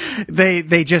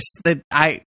 like,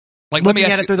 looking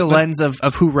at it through the lens of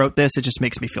who wrote this, it just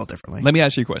makes me feel differently. Let me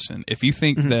ask you a question. If you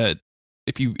think that,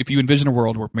 if you envision a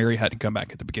world where Mary hadn't come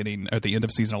back at the beginning, at the end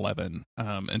of season 11,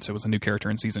 and so it was a new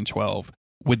character in season 12,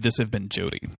 would this have been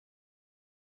Jodie?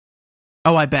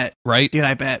 Oh, I bet. Right? Dude,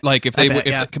 I bet. Like,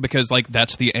 because like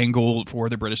that's the angle for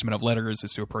the British Men of Letters,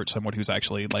 is to approach someone who's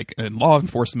actually like in law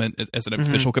enforcement as an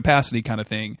official capacity kind of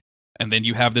thing. And then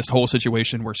you have this whole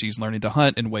situation where she's learning to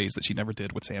hunt in ways that she never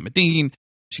did with Sam and Dean.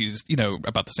 She's,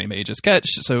 about the same age as Ketch.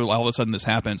 So all of a sudden this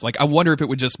happens. Like, I wonder if it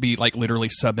would just be like literally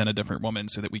sub in a different woman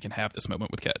so that we can have this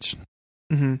moment with Ketch.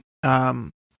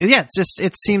 Yeah,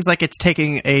 it seems like it's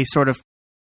taking a sort of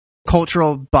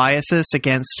cultural biases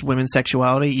against women's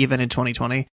sexuality, even in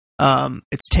 2020.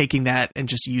 It's taking that and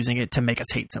just using it to make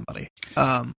us hate somebody.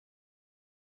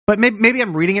 But maybe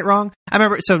I'm reading it wrong. I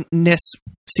remember, so Nis,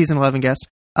 season 11 guest,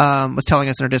 was telling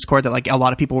us in our Discord that like a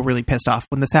lot of people were really pissed off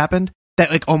when this happened. That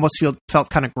like almost felt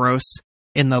kind of gross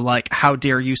in the like, how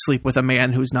dare you sleep with a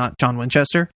man who's not John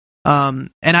Winchester. And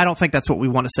I don't think that's what we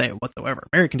want to say whatsoever.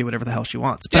 Mary can do whatever the hell she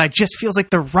wants. But I just feels like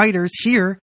the writers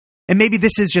here, and maybe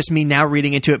this is just me now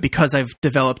reading into it because I've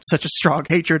developed such a strong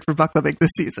hatred for Buckleming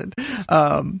this season.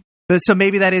 But So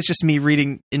maybe that is just me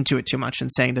reading into it too much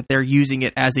and saying that they're using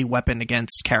it as a weapon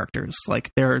against characters.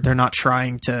 Like they're not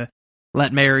trying to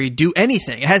let Mary do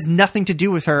anything. It has nothing to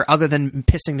do with her other than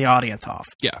pissing the audience off.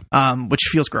 Yeah. Which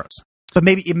feels gross. But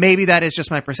maybe that is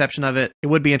just my perception of it. It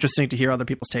would be interesting to hear other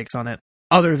people's takes on it,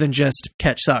 other than just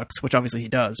Ketch sucks, which obviously he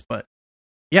does. But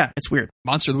yeah, it's weird.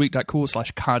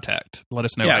 monsteroftheweek.cool/contact. Let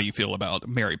us know how you feel about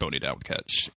Mary boning down with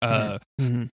Ketch.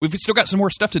 We've still got some more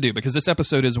stuff to do because this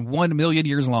episode is 1 million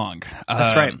years long.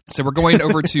 That's right. So we're going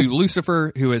over to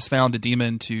Lucifer, who has found a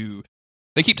demon to...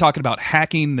 They keep talking about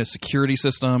hacking the security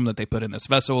system that they put in this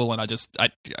vessel, and I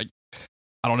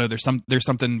don't know. There's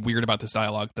something weird about this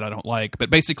dialogue that I don't like. But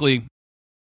basically,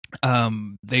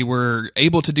 they were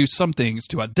able to do some things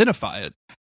to identify it.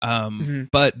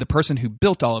 But the person who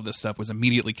built all of this stuff was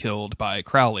immediately killed by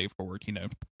Crowley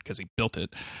because he built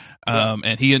it.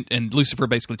 And Lucifer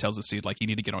basically tells this dude, like, you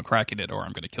need to get on cracking it or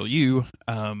I'm going to kill you.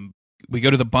 We go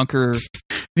to the bunker.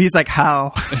 He's like,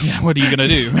 how? Yeah, what are you going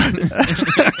to do?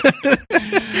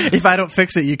 If I don't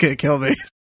fix it, you could kill me.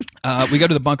 We go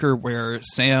to the bunker where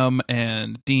Sam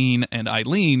and Dean and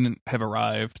Eileen have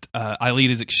arrived.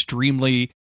 Eileen is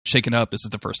extremely shaken up. This is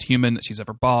the first human that she's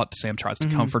ever bought. Sam tries to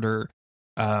comfort her.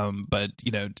 But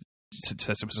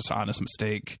says it was just an honest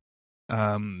mistake.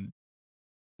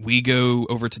 We go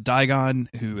over to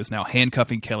Digon, who is now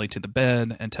handcuffing Kelly to the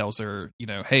bed and tells her,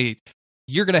 hey,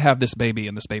 you're going to have this baby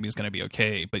and this baby is going to be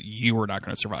okay, but you are not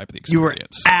going to survive the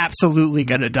experience. You are absolutely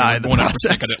going to die in the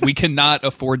process. We cannot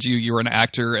afford you. You're an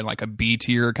actor in like a B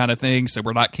tier kind of thing, so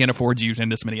can't afford you in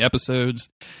this many episodes.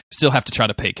 Still have to try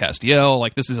to pay Castiel.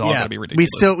 Like, this is all going to be ridiculous.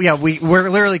 We're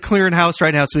literally clearing house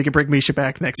right now so we can bring Misha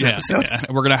back next episode. Yeah.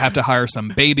 We're going to have to hire some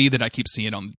baby that I keep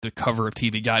seeing on the cover of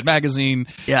TV Guide magazine.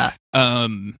 Yeah.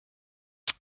 We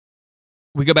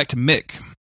go back to Mick,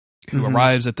 who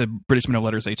arrives at the British Men of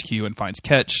Letters HQ and finds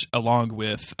Ketch along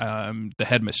with the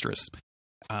headmistress,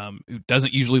 who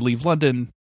doesn't usually leave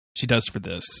London. She does for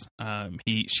this.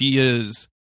 She's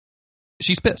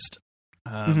pissed.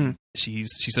 She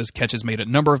says Ketch has made a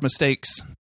number of mistakes.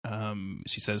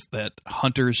 She says that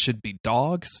hunters should be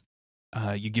dogs.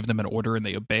 You give them an order and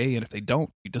they obey, and if they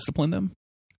don't, you discipline them.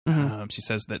 She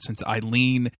says that since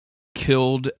Eileen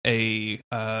killed a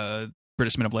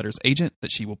British Men of Letters agent,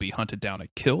 that she will be hunted down and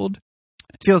killed.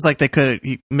 Feels like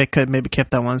Mick could maybe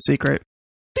kept that one secret.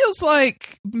 Feels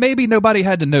like maybe nobody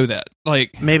had to know that.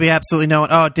 Like, maybe absolutely no one.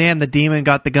 Oh, damn, the demon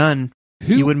got the gun.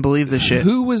 You wouldn't believe this shit.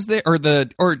 Who was there? Or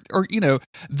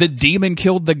the demon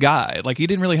killed the guy. Like, he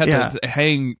didn't really have to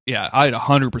hang. Yeah, I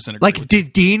 100% agree. Like,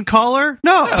 did Dean call her?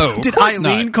 No. Did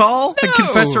Eileen call and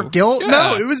confess her guilt? Yeah.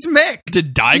 No, it was Mick.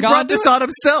 Did Digon? He brought this on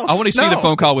himself. I want to see the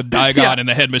phone call with Digon and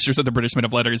the headmistress of the British Men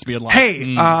of Letters being like, "Hey,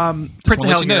 Prince of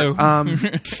Hell here."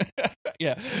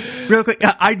 Yeah, real quick.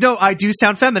 I know I do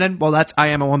sound feminine. Well, I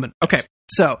am a woman. Okay,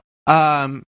 so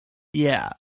that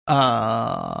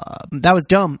was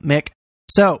dumb, Mick.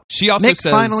 So she also Mick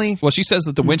says, she says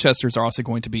that the Winchesters are also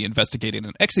going to be investigated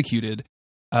and executed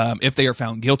if they are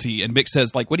found guilty. And Mick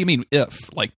says, like, what do you mean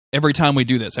if? Like, every time we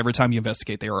do this, every time you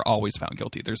investigate, they are always found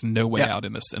guilty. There's no way out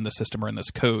in the system or in this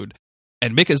code.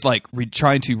 And Mick is like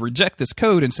trying to reject this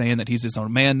code and saying that he's his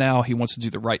own man now. He wants to do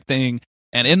the right thing.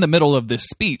 And in the middle of this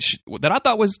speech that I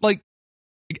thought was like,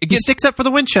 he sticks up for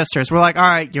the Winchesters. We're like, all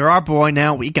right, you're our boy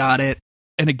now. We got it.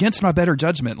 And against my better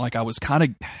judgment, like, I was kind of,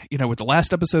 with the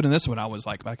last episode and this one, I was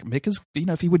like Mick is,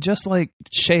 if he would just like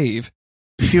shave.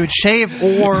 If you would shave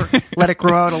or let it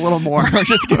grow out a little more, or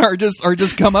just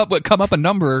come up a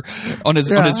number on his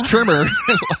trimmer,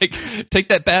 like take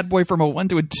that bad boy from a 1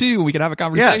 to a 2, we can have a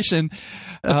conversation.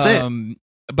 Yeah, that's it.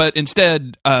 But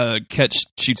instead, Ketch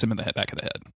shoots him in the back of the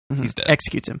head. He's dead.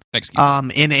 Executes him.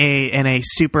 In a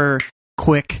super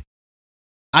quick,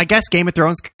 I guess Game of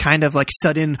Thrones kind of like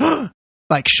sudden,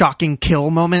 like shocking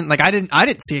kill moment. Like I didn't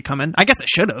see it coming. I guess I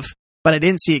should have, but I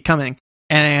didn't see it coming.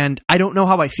 And I don't know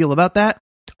how I feel about that.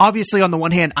 Obviously, on the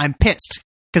one hand, I'm pissed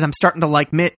because I'm starting to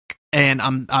like Mick, and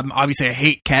I'm obviously I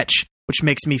hate Ketch, which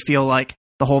makes me feel like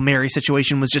the whole Mary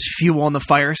situation was just fuel on the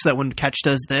fire. So that when Ketch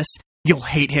does this, you'll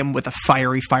hate him with a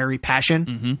fiery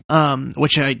passion.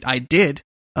 Which I did.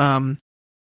 So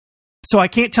I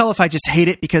can't tell if I just hate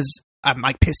it because I'm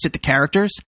like pissed at the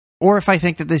characters, or if I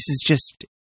think that this is just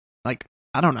like,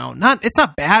 I don't know, it's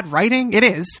not bad writing. It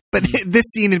is, but this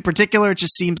scene in particular, it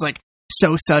just seems like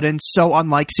so sudden, so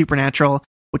unlike Supernatural,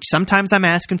 which sometimes I'm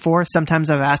asking for. Sometimes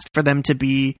I've asked for them to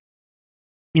be,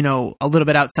 a little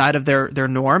bit outside of their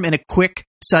norm. And a quick,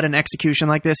 sudden execution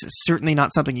like this is certainly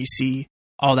not something you see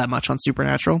all that much on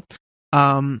Supernatural.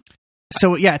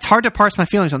 So yeah, it's hard to parse my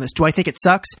feelings on this. Do I think it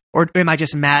sucks, or am I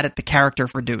just mad at the character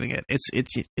for doing it?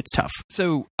 It's tough.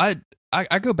 So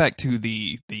I go back to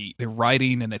the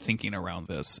writing and the thinking around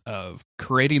this of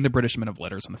creating the British Men of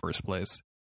Letters in the first place,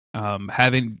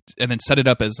 having and then set it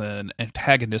up as an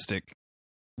antagonistic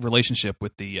relationship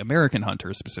with the American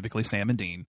hunters, specifically Sam and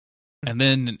Dean, and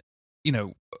then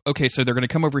okay, so they're going to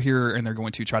come over here and they're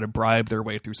going to try to bribe their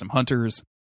way through some hunters,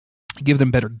 give them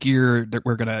better gear.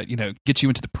 We're going to get you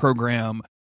into the program.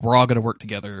 We're all going to work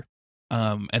together.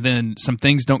 And then some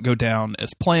things don't go down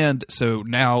as planned. So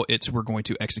now we're going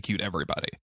to execute everybody.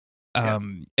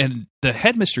 And the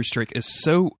headmistress trick is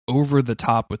so over the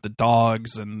top with the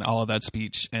dogs and all of that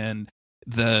speech, and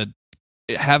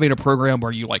having a program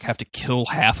where you like have to kill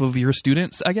half of your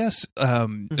students, I guess.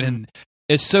 And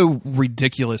it's so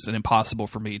ridiculous and impossible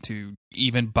for me to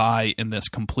even buy in this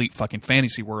complete fucking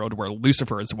fantasy world where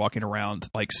Lucifer is walking around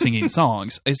like singing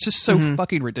songs. It's just so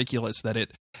fucking ridiculous that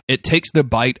it takes the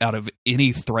bite out of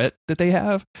any threat that they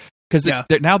have, because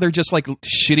now they're just like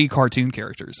shitty cartoon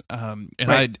characters. I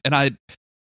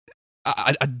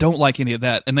don't like any of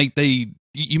that. And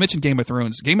you mentioned Game of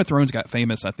Thrones. Game of Thrones got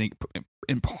famous, I think,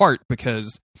 in part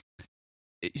because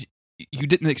you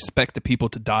didn't expect the people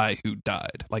to die who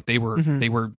died. Like they were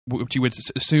what you would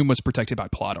assume was protected by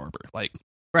plot armor. Like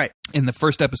in the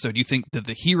first episode, you think that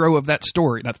the hero of that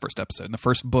story, not the first episode, in the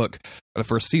first book or the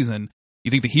first season,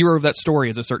 you think the hero of that story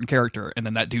is a certain character, and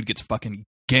then that dude gets fucking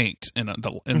ganked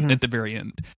at the very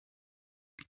end.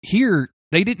 Here,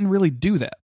 they didn't really do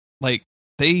that. Like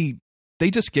they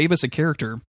just gave us a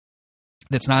character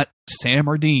that's not Sam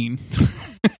or Dean,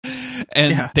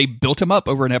 and they built him up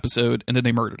over an episode, and then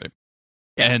they murdered him.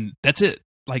 And that's it.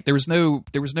 Like there was no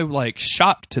like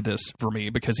shock to this for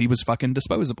me because he was fucking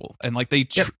disposable. And like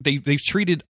they've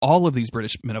treated all of these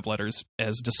British Men of Letters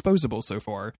as disposable so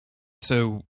far.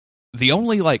 So the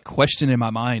only like question in my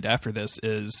mind after this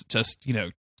is just,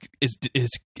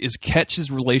 is Ketch's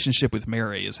relationship with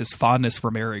Mary, is his fondness for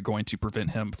Mary going to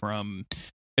prevent him from,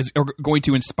 or going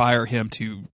to inspire him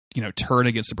to, turn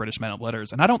against the British Men of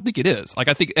Letters? And I don't think it is. Like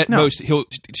I think at most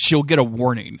she'll get a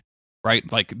warning.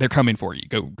 Right, like they're coming for you.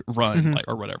 Go run,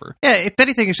 or whatever. Yeah, if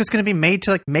anything, it's just going to be made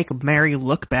to like make Mary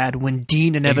look bad when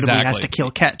Dean inevitably has to kill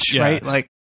Ketch, right? Like,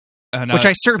 which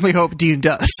I certainly hope Dean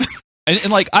does. and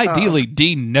like ideally,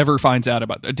 Dean never finds out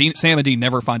about Sam and Dean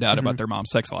never find out about their mom's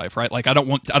sex life, right? Like I don't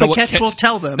want Ketch will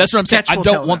tell them. That's what I'm saying. I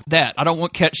don't want that. I don't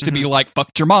want Ketch to be like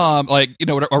fucked your mom, like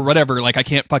or whatever. Like I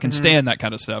can't fucking stand that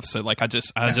kind of stuff. So like I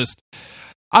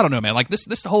don't know, man. Like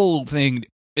this whole thing,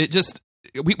 it just.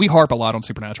 We harp a lot on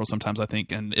Supernatural sometimes, I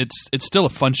think, and it's still a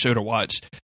fun show to watch.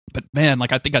 But man,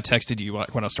 like I think I texted you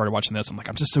when I started watching this. I'm like,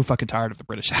 I'm just so fucking tired of the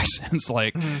British accents.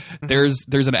 Like, there's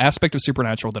an aspect of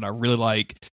Supernatural that I really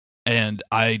like, and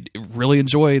I really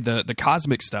enjoy the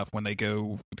cosmic stuff when they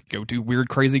go do weird,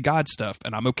 crazy god stuff,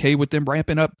 and I'm okay with them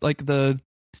ramping up like the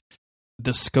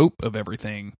scope of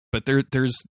everything. But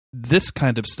there's this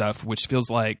kind of stuff which feels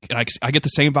like, and I get the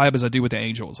same vibe as I do with the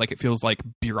Angels. Like it feels like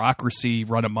bureaucracy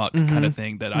run amok kind of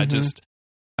thing that I'm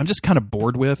just kind of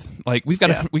bored with. Like we got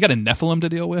a Nephilim to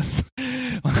deal with.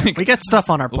 Like, we got stuff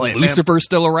on our plate. Lucifer's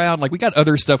still around. Like we got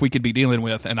other stuff we could be dealing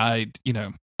with, and I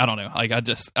don't know. Like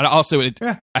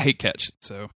I hate Ketch.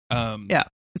 So it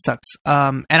sucks.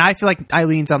 And I feel like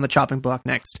Eileen's on the chopping block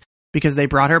next because they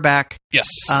brought her back. Yes.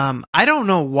 I don't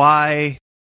know why.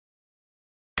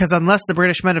 Because unless the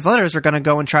British Men of Letters are going to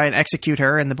go and try and execute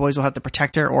her, and the boys will have to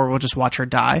protect her, or we'll just watch her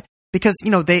die. Because,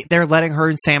 they're letting her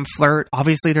and Sam flirt.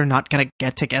 Obviously, they're not going to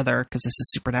get together because this is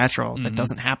Supernatural. That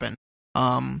doesn't happen.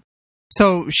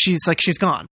 So she's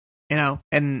gone,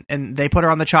 and they put her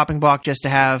on the chopping block just to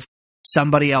have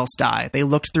somebody else die. They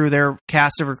looked through their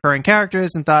cast of recurring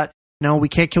characters and thought, no, we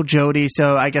can't kill Jodie,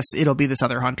 so I guess it'll be this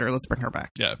other hunter. Let's bring her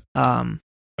back. Yeah.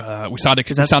 We signed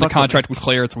a contract with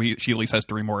Claire, so she at least has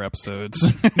 3 more episodes.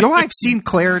 I've seen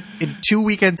Claire in 2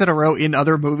 weekends in a row in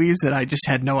other movies that I just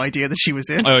had no idea that she was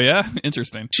in. Oh yeah,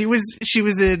 interesting. She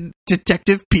was in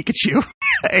Detective Pikachu,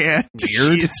 and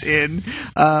she's in.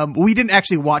 We didn't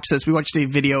actually watch this. We watched a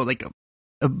video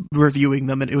reviewing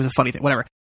them, and it was a funny thing. Whatever.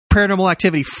 Paranormal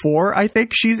Activity 4, I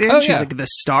think she's in. She's like the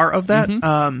star of that.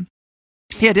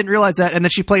 Didn't realize that, and then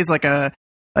she plays like the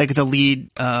lead,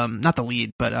 not the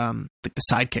lead, but like the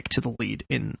sidekick to the lead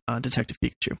in Detective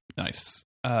Pikachu. Nice.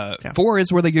 4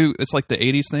 is where they go. It's like the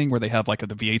 80s thing where they have like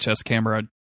the VHS camera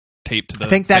taped to the. I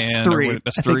think that's fan 3.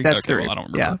 That's 3. That's okay, 3. Well, I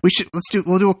don't Yeah,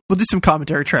 remember. we'll do some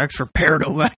commentary tracks for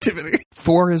Paranormal Activity.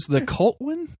 4 is the cult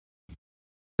one.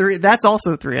 3. That's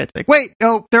also 3. I think. Wait,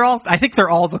 no, I think they're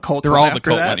all the cult. They're one all the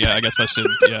cult one. Yeah, I guess I should.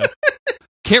 Yeah.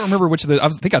 Can't remember which of the. I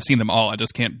think I've seen them all. I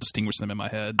just can't distinguish them in my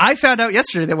head. I found out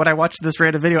yesterday that when I watched this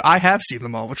random video, I have seen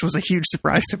them all, which was a huge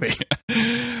surprise to me.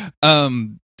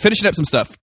 Finishing up some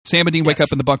stuff. Sam and Dean wake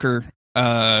up in the bunker.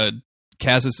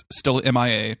 Kaz is still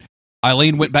MIA.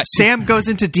 Eileen went back. Sam goes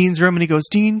into Dean's room and he goes,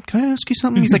 Dean, can I ask you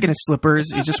something? He's like in his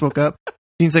slippers. He just woke up.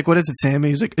 Dean's like, what is it, Sam?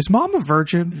 He's like, is Mom a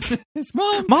virgin? His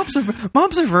mom. Mom's a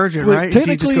virgin, Well, right? And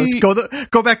Dean just goes,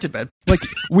 go back to bed. Like,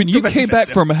 when you back came to bed, back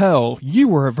Sam. from hell, you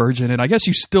were a virgin, and I guess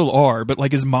you still are, but,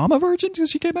 like, is Mom a virgin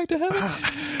because she came back to heaven?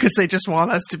 Because they just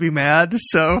want us to be mad,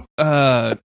 so.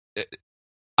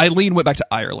 Eileen went back to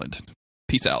Ireland.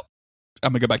 Peace out.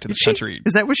 I'm going to go back to this country.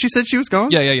 Is that where she said she was going?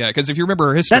 Yeah. Because if you remember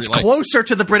her history, That's closer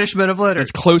to the British Men of Letters.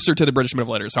 It's closer to the British Men of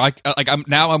Letters. So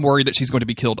I'm worried that she's going to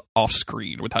be killed off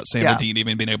screen without Sam and Dean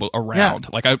even being able around. Yeah.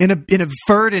 Like in a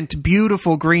verdant,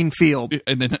 beautiful green field,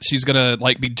 and then she's gonna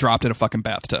like be dropped in a fucking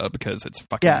bathtub because it's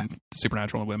fucking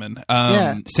supernatural women.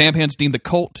 Sam hands Dean the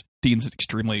Colt. Dean's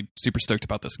extremely super stoked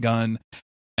about this gun.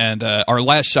 And our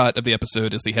last shot of the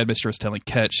episode is the headmistress telling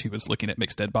Ketch, who was looking at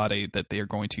Mick's dead body, that they are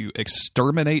going to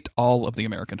exterminate all of the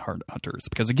American hunters.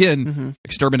 Because again,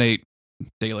 exterminate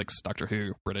Daleks, Doctor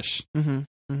Who, British.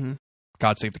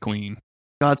 God Save the Queen.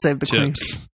 God Save the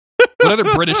Chips. What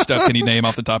other British stuff can you name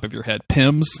off the top of your head?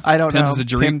 Pims? I don't know. Pims is a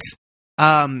drink.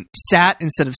 Pims. Sat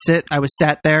instead of sit. I was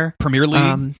sat there. Premier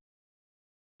League.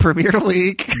 Premier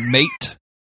League.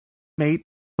 Mate.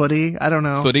 Footy. I don't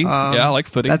know. Footy. Yeah, I like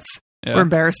footy. We're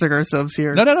embarrassing ourselves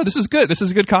here. No. This is good. This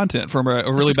is good content from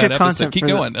a really bad episode. Keep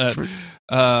going.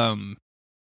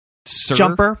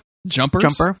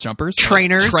 Jumpers.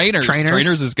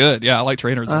 Trainers is good. Yeah, I like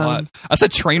Trainers a lot. I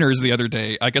said Trainers the other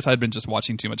day. I guess I'd been just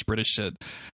watching too much British shit.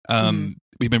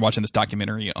 We've been watching this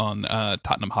documentary on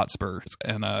Tottenham Hotspur,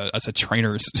 and I said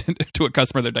Trainers to a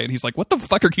customer the other day, and he's like, "What the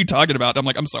fuck are you talking about?" I'm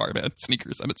like, "I'm sorry, man.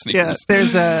 Sneakers. I'm at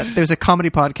Sneakers." Yeah, there's a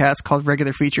comedy podcast called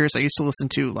Regular Features I used to listen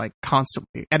to like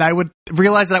constantly, and I would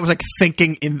realize that I was like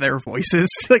thinking in their voices,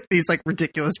 like these like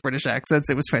ridiculous British accents.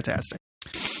 It was fantastic.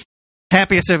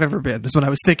 Happiest I've ever been is when I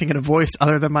was thinking in a voice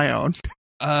other than my own.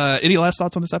 Any last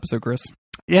thoughts on this episode, Chris?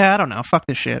 Yeah, I don't know. Fuck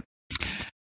this shit.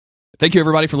 Thank you,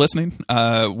 everybody, for listening.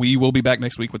 We will be back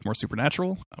next week with more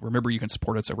Supernatural. Remember, you can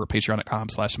support us over at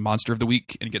patreon.com/Monster of the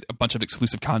Week and get a bunch of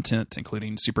exclusive content,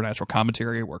 including Supernatural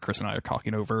commentary, where Chris and I are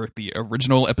talking over the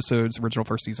original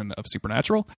first season of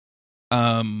Supernatural.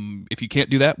 If you can't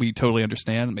do that, we totally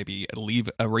understand. Maybe leave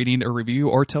a rating or review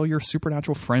or tell your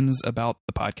Supernatural friends about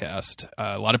the podcast.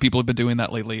 A lot of people have been doing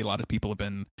that lately. A lot of people have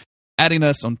been adding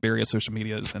us on various social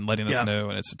medias and letting us know,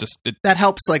 and it's just that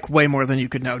helps like way more than you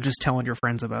could know just telling your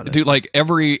friends about it. Dude, like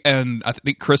and I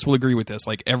think Chris will agree with this,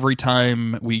 like every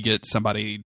time we get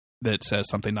somebody that says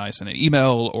something nice in an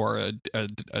email or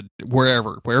a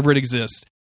wherever it exists,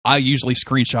 I usually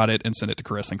screenshot it and send it to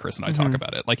Chris, and Chris and I talk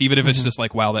about it. Like, even if it's just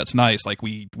like, wow, that's nice, like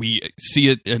we see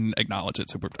it and acknowledge it.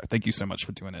 So thank you so much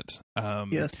for doing it.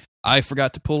 Yes. I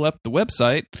forgot to pull up the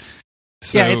website.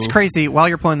 So, yeah, it's crazy. While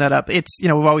you're pulling that up, it's, we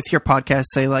always hear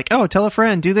podcasts say like, oh, tell a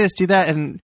friend, do this, do that,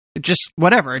 and it just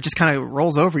whatever. It just kind of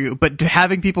rolls over you. But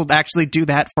having people actually do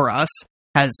that for us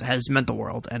has meant the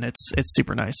world, and it's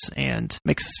super nice and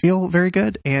makes us feel very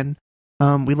good. And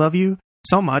we love you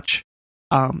so much,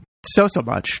 so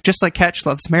much. Just like Ketch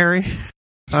loves Mary.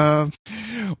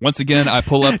 Once again, I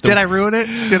pull up. Did I ruin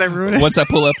it? Once I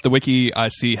pull up the wiki, I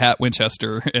see Hat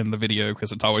Winchester in the video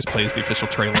because it always plays the official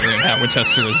trailer, and Hat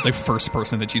Winchester is the first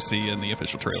person that you see in the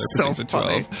official trailer for season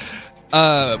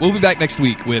 12. We'll be back next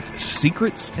week with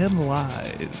Secrets and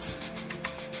Lies.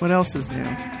 What else is new?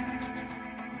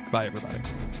 Bye, everybody.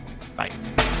 Bye.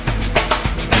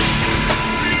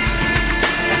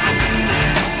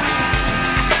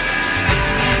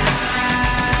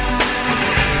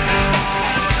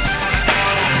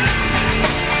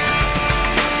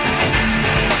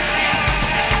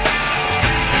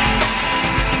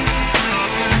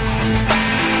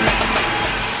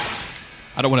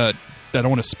 I don't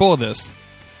want to spoil this,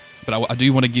 but I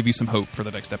do want to give you some hope for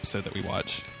the next episode that we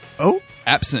watch. Oh?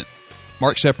 Absent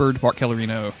Mark Shepard, Mark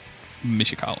Kellerino,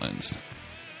 Misha Collins.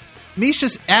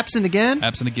 Misha's absent again?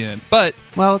 Absent again. But,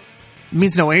 well, it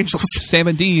means no angels. Sam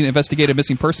and Dean investigate a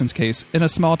missing persons case in a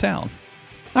small town.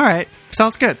 All right.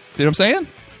 Sounds good. See what I'm saying?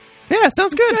 Yeah,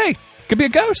 sounds good. Hey, could be a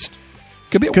ghost.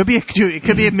 It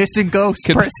could be a missing ghost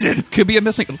person. Could be a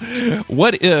missing.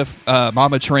 What if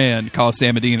Mama Tran calls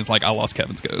Sam and Dean and is like, I lost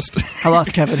Kevin's ghost. I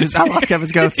lost Kevin's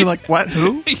ghost. You're like, what?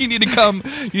 Who? You need to come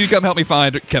help me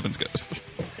find Kevin's ghost.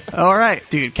 All right,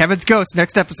 dude. Kevin's ghost.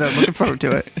 Next episode. Looking forward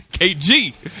to it.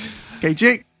 KG.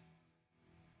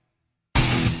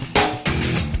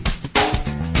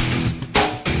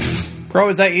 Bro,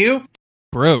 is that you?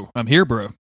 Bro, I'm here, bro.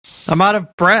 I'm out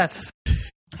of breath.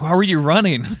 Why were you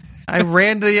running? I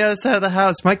ran to the other side of the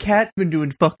house. My cat's been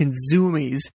doing fucking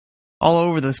zoomies all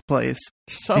over this place.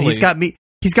 Sully. And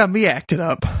he's got me acted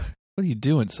up. What are you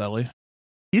doing, Sully?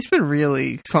 He's been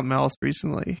really something else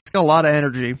recently. He's got a lot of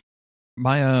energy.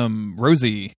 My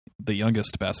Rosie, the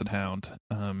youngest Basset Hound,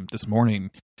 this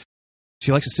morning,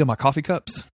 she likes to steal my coffee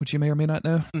cups, which you may or may not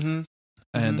know. Mm-hmm.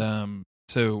 And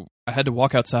so I had to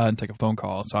walk outside and take a phone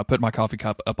call. So I put my coffee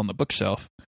cup up on the bookshelf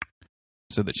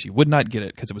so that she would not get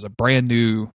it, because it was a brand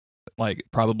new, like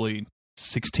probably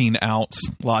 16-ounce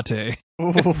latte.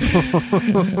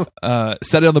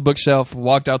 Set it on the bookshelf,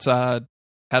 walked outside,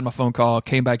 had my phone call,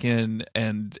 came back in,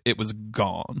 and it was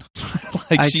gone.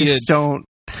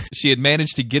 She had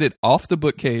managed to get it off the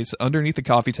bookcase underneath the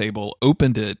coffee table,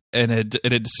 opened it, and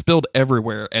it had spilled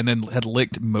everywhere, and then had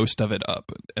licked most of it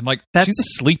up. And like, she's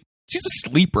asleep. She's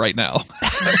asleep right now.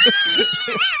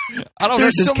 I don't know.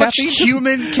 There's so much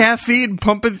human caffeine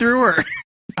pumping through her.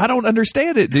 I don't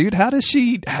understand it, dude. How does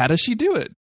she do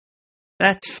it?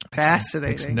 That's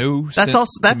fascinating. Makes no sense.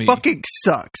 That fucking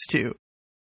sucks too.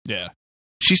 Yeah.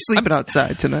 She's sleeping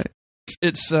outside tonight.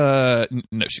 It's no,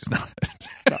 she's not.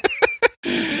 No.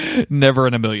 Never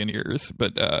in a million years.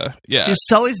 But yeah. Just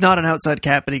Sully's not an outside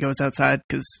cat, but he goes outside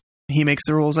because he makes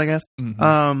the rules, I guess.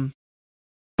 Mm-hmm.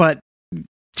 But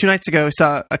 2 nights ago, we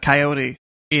saw a coyote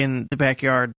in the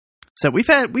backyard. So we've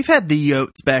had the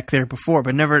yotes back there before,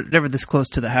 but never this close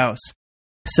to the house.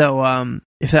 So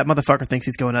if that motherfucker thinks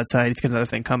he's going outside, he's got another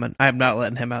thing coming. I'm not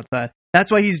letting him outside.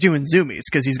 That's why he's doing zoomies,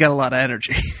 because he's got a lot of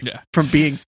energy. Yeah. From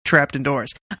being trapped indoors.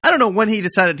 I don't know when he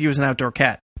decided he was an outdoor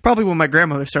cat. Probably when my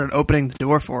grandmother started opening the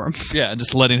door for him. Yeah, and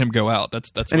just letting him go out.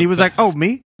 That's. And he was like, "Oh,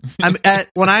 me?" I'm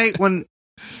when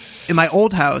in my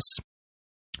old house,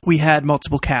 we had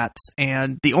multiple cats,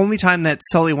 and the only time that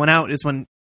Sully went out is when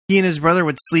he and his brother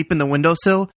would sleep in the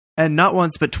windowsill, and not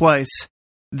once but twice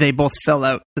they both fell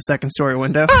out the second story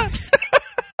window.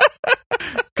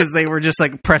 Because they were just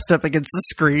like pressed up against the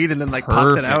screen and then like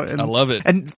popped it out. And, I love it.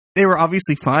 And they were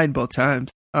obviously fine both times.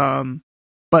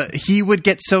 But he would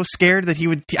get so scared that he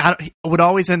would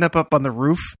always end up on the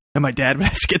roof, and my dad would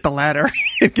have to get the ladder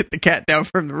and get the cat down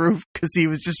from the roof because he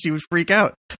would freak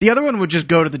out. The other one would just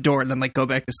go to the door and then like go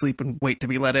back to sleep and wait to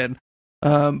be let in.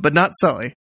 But not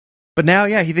Sully. But now,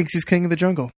 yeah, he thinks he's king of the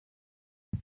jungle.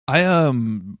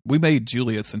 We made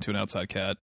Julius into an outside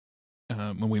cat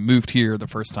when we moved here the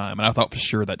first time, and I thought for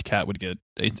sure that cat would get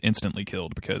instantly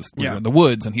killed because we were in the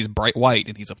woods and he's bright white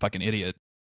and he's a fucking idiot.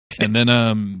 And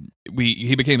then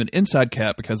he became an inside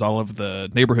cat because all of the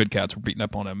neighborhood cats were beating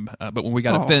up on him. But when we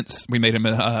got a fence, we made him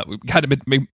we got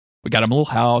him a little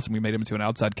house, and we made him into an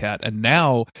outside cat. And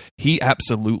now he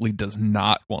absolutely does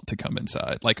not want to come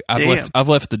inside. Like I've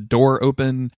left the door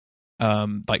open,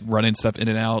 like running stuff in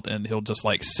and out, and he'll just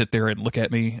like sit there and look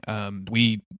at me.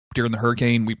 During the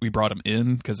hurricane, we brought him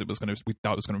in because we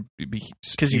thought it was gonna be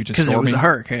because it was a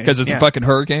hurricane, because it's a fucking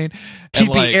hurricane. He'd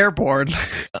be airborne.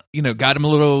 Got him a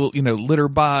little litter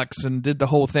box and did the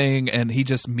whole thing, and he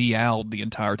just meowed the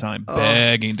entire time,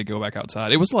 begging to go back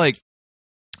outside. It was like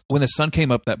when the sun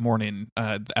came up that morning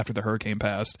after the hurricane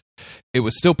passed, it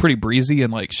was still pretty breezy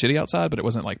and like shitty outside, but it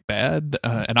wasn't like bad.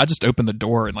 And I just opened the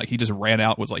door and like he just ran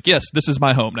out and was like, "Yes, this is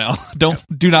my home now.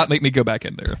 Do not make me go back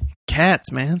in there."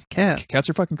 Cats, man. Cats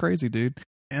are fucking crazy, dude.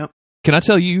 Yep. Can I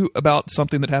tell you about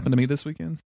something that happened to me this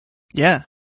weekend? Yeah.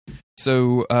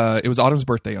 So it was Autumn's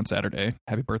birthday on Saturday.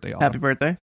 Happy birthday, Autumn. Happy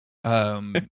birthday.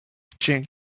 Ching.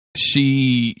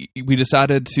 We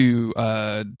decided to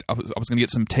I was going to get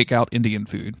some takeout Indian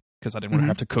food because I didn't want to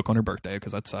have to cook on her birthday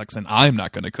because that sucks, and I'm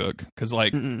not going to cook because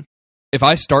like if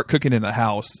I start cooking in the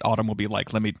house, Autumn will be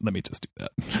like, let me just do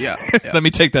that. Yeah. Let me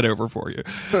take that over for you.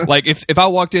 Like if I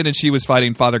walked in and she was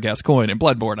fighting Father Gascoigne in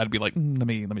Bloodborne, I'd be like, let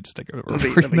me just take it over.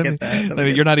 Let me get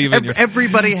that. You're not even.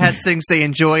 Everybody has things they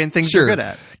enjoy and things they're good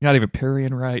at. You're not even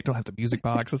parrying right. Don't have the music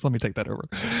box. Let me take that over.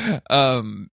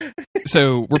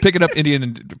 So we're picking up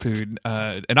Indian food,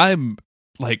 and I'm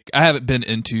like, I haven't been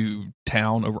into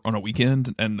town on a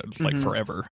weekend and like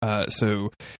forever.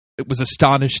 So it was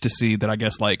astonished to see that I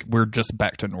guess like we're just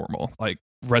back to normal. Like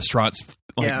restaurants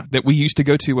that we used to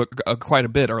go to quite a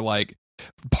bit are like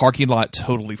parking lot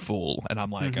totally full, and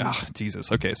I'm like,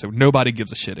 Jesus. Okay, so nobody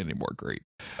gives a shit anymore. Great.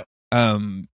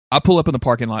 I pull up in the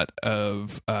parking lot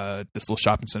of this little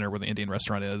shopping center where the Indian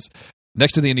restaurant is.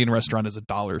 Next to the Indian restaurant is a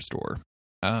dollar store.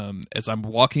 As I'm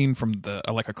walking from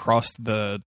across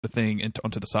the thing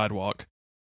onto the sidewalk,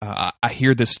 I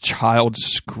hear this child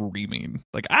screaming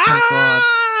like, "Ah!" Oh, God.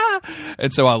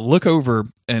 And so I look over,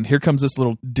 and here comes this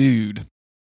little dude.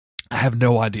 I have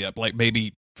no idea, like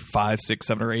maybe 5, 6,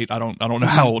 7, or 8. I don't know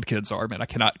how old kids are, man. I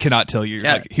cannot tell you.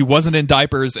 Yeah. Like, he wasn't in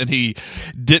diapers and he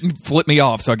didn't flip me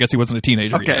off, so I guess he wasn't a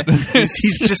teenager yet.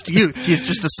 He's just youth. He's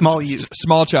just a small youth.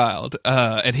 Small child.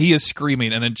 And he is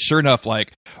screaming, and then sure enough,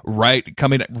 like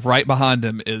coming right behind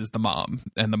him is the mom.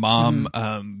 And the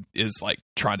mom is like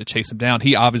trying to chase him down.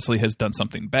 He obviously has done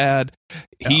something bad.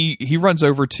 Yeah. He runs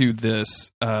over to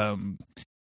this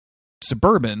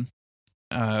Suburban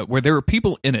where there were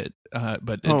people in it,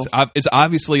 but it's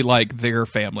obviously like their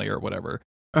family or whatever.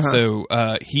 So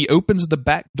he opens the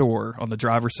back door on the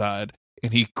driver's side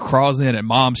and he crawls in, and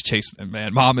mom's chasing him,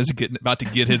 man. Mom is about to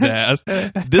get his ass.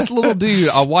 This little dude,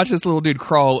 I watch this little dude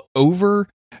crawl over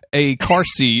a car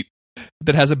seat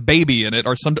that has a baby in it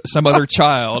or some other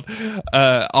child,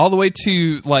 all the way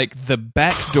to like the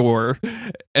back door,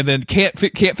 and then can't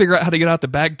figure out how to get out the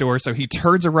back door, so he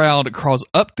turns around and crawls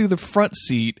up through the front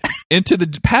seat into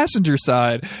the passenger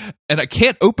side, and I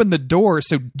can't open the door,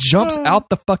 so jumps out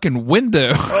the fucking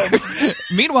window.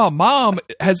 Meanwhile, mom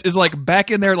is like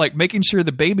back in there, like making sure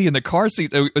the baby in the car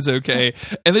seat is okay,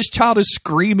 and this child is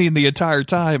screaming the entire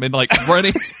time and like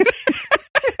running.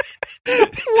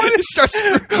 He starts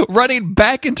running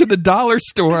back into the dollar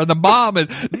store, and the mom is,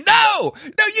 no,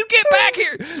 you get back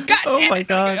here. God, my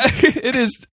God. It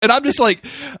is. And I'm just like,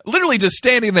 literally just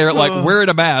standing there, like wearing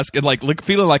a mask and like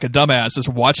feeling like a dumbass, just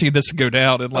watching this go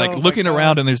down and like looking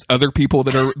around, and there's other people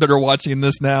that are watching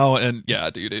this now. And yeah,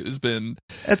 dude, it has been.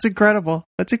 That's incredible.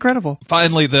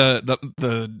 Finally,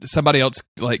 the somebody else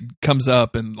like comes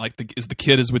up, and like the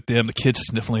kid is with them. The kid's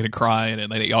sniffling and crying,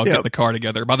 and they all get in the car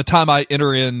together. By the time I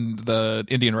enter in the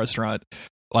Indian restaurant,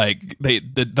 like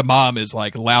the mom is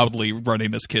like loudly running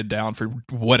this kid down for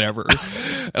whatever,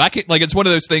 and I can't, like, it's one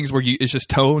of those things where it's just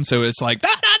tone, so it's like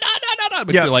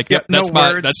but you're like, yep, that's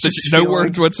no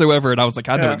words whatsoever, and I was like,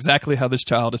 I know exactly how this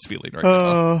child is feeling right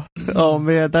now. Oh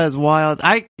man, that is wild.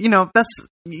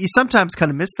 You sometimes kind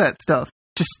of miss that stuff,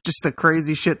 just the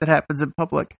crazy shit that happens in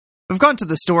public. I've gone to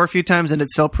the store a few times and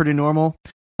it's felt pretty normal,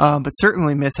 but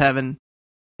certainly miss having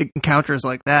encounters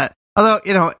like that. Although,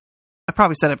 I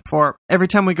probably said it before. Every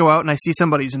time we go out and I see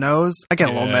somebody's nose, I get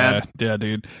a little mad. Yeah,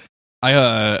 dude.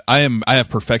 I have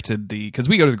perfected because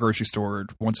we go to the grocery store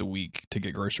once a week to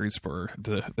get groceries for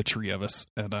the three of us,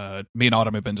 and me and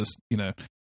Autumn have been just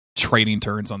trading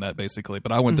turns on that basically.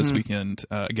 But I went this weekend,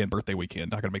 again, birthday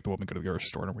weekend. Not gonna make the woman go to the grocery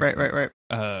store. Right.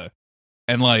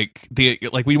 And like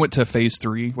we went to phase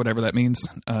 3, whatever that means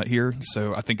here.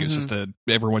 So I think it's just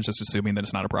everyone's just assuming that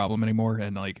it's not a problem anymore.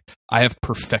 And like I have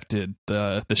perfected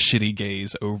the shitty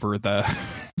gaze over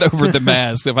the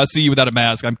mask. If I see you without a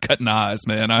mask, I'm cutting eyes,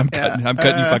 man. I'm cutting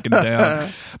you fucking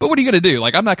down. But what are you gonna do?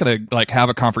 Like, I'm not gonna like have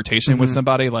a confrontation with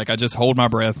somebody. Like, I just hold my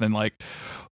breath and like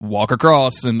walk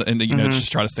across and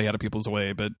just try to stay out of people's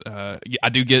way. But I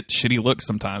do get shitty looks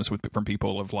sometimes from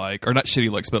people of like, or not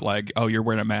shitty looks, but like, oh, you're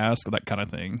wearing a mask, that kind of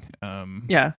thing.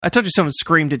 Yeah, I told you someone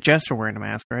screamed at Jess for wearing a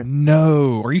mask, right?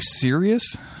 No, are you serious?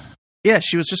 Yeah,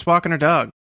 she was just walking her dog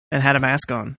and had a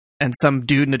mask on, and some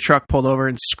dude in a truck pulled over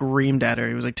and screamed at her.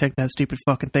 He was like, "Take that stupid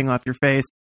fucking thing off your face."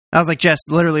 I was like, Jess,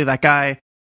 literally that guy.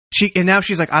 And now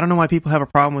she's like, I don't know why people have a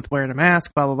problem with wearing a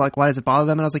mask, blah blah blah. Like, why does it bother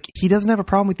them? And I was like, he doesn't have a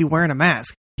problem with you wearing a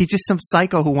mask. He's just some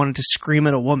psycho who wanted to scream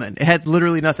at a woman. It had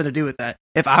literally nothing to do with that.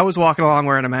 If I was walking along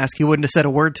wearing a mask, he wouldn't have said a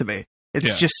word to me.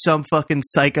 It's just some fucking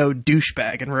psycho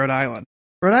douchebag in Rhode Island.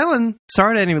 Rhode Island,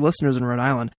 sorry to any listeners in Rhode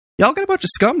Island. Y'all got a bunch of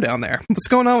scum down there. What's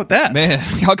going on with that? Man,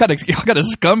 y'all got a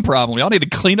scum problem. Y'all need to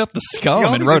clean up the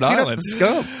scum in Rhode Island.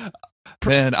 Scum.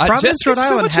 Man, Providence, Rhode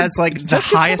Island has like the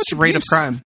highest rate of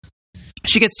crime.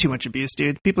 She gets too much abuse,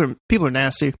 dude. People are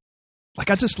nasty. Like,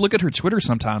 I just look at her Twitter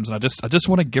sometimes, and I just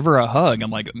want to give her a hug.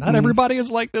 I'm like, not everybody is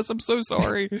like this. I'm so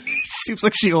sorry. Seems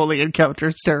like she only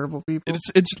encounters terrible people.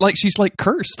 It's like she's like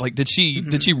cursed. Like, did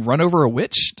she run over a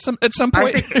witch at some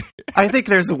point? I think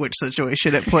there's a witch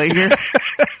situation at play here.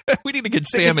 We need to get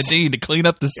Sam and Dean to clean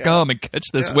up the scum and catch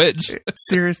this witch.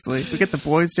 Seriously, we get the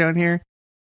boys down here.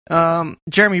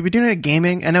 Jeremy, we doing any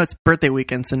gaming? I know it's birthday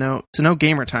weekend, so no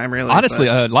gamer time really. Honestly,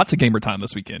 lots of gamer time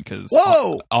this weekend because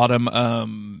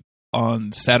Autumn.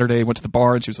 On Saturday, went to the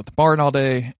bar, and she was at the barn all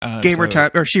day. Gamer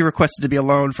time, or she requested to be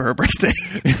alone for her birthday.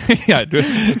 Yeah, it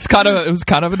was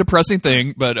kind of a depressing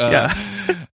thing, but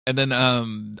And then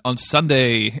on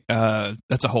Sunday,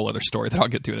 that's a whole other story that I'll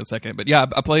get to in a second. But yeah,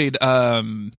 I played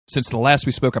since the last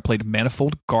we spoke. I played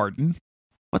Manifold Garden.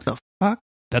 What the fuck?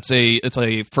 It's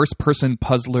a first person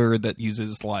puzzler that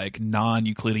uses like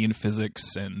non-Euclidean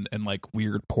physics and like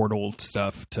weird portal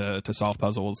stuff to solve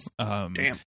puzzles.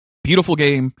 Damn, beautiful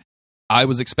game. I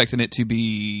was expecting it to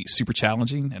be super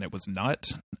challenging, and it was not,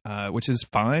 which is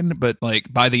fine. But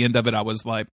like by the end of it, I was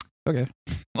like, okay.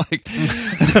 Like,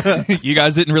 you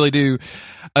guys didn't really do,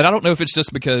 and I don't know if it's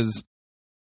just because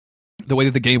the way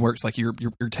that the game works, like you're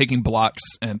taking blocks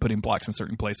and putting blocks in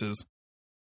certain places,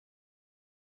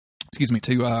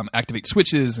 to activate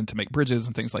switches and to make bridges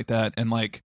and things like that. And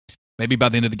like, maybe by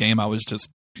the end of the game, I was just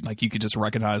like, you could just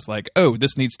recognize like, oh,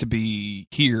 this needs to be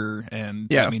here, and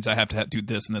that means I have to do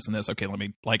this and this and this. Okay, let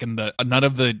me, like, in the none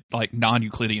of the like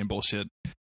non-Euclidean bullshit.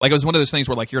 Like, it was one of those things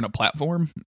where like you're in a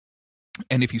platform,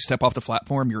 and if you step off the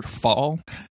platform, you'll fall,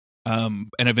 and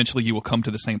eventually you will come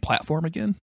to the same platform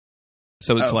again.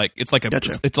 So it's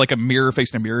it's like a mirror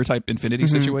facing a mirror type infinity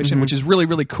situation, which is really,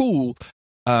 really cool.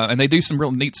 And they do some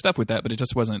real neat stuff with that, but it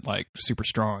just wasn't like super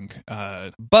strong.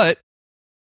 But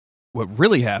what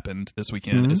really happened this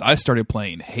weekend is I started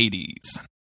playing Hades.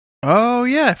 Oh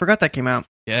yeah, I forgot that came out.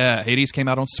 Yeah, Hades came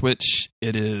out on Switch.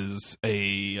 It is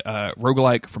a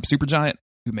roguelike from Supergiant,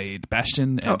 who made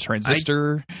Bastion and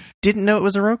Transistor. I didn't know it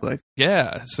was a roguelike.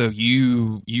 Yeah, so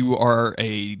you are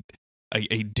a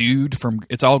dude from,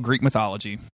 it's all Greek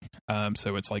mythology.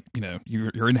 So it's like, you know,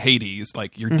 you're in Hades,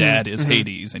 like your dad is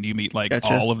Hades, and you meet like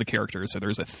all of the characters. So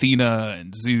there's Athena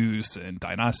and Zeus and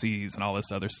Dionysus and all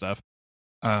this other stuff.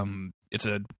 It's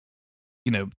a,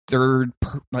 you know,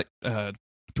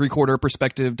 three-quarter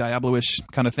perspective Diablo-ish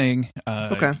kind of thing.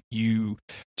 You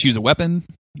choose a weapon.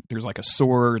 There's like a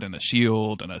sword and a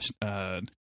shield and a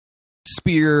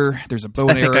spear. There's a bow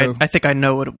and arrow. I think I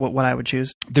know what I would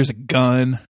choose. There's a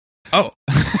gun. Oh,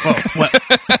 what?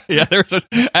 Yeah,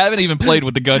 I haven't even played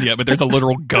with the gun yet, but there's a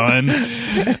literal gun.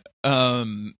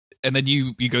 And then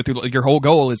you go through, your whole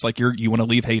goal is like you want to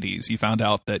leave Hades. You found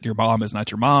out that your mom is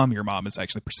not your mom. Your mom is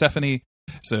actually Persephone.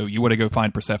 So you want to go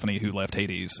find Persephone, who left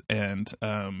Hades, and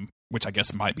which I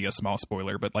guess might be a small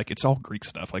spoiler, but like it's all Greek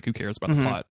stuff. Like, who cares about the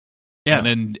plot? Yeah.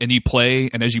 And you play,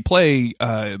 and as you play,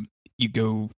 you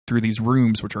go through these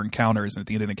rooms, which are encounters, and at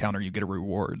the end of the encounter, you get a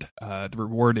reward. The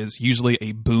reward is usually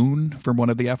a boon from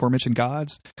one of the aforementioned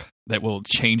gods that will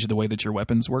change the way that your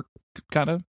weapons work, kind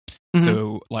of.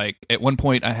 So, like, at one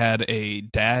point, I had a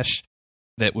dash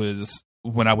that was,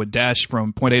 when I would dash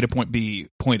from point A to point B,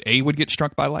 point A would get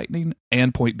struck by lightning,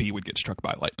 and point B would get struck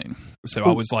by lightning. So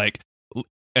I was like,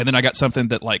 and then I got something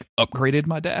that like upgraded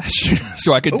my dash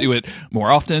so I could do it more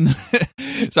often.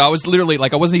 So I was literally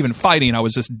like, I wasn't even fighting. I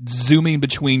was just zooming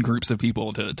between groups of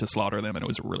people to slaughter them. And it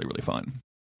was really, really fun.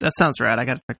 That sounds rad. I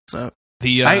got to check this out.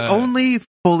 I only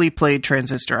fully played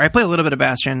Transistor. I played a little bit of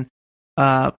Bastion,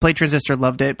 played Transistor,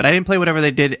 loved it, but I didn't play whatever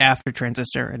they did after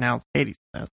Transistor, and now Hades.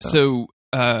 So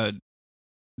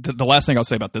the last thing I'll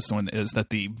say about this one is that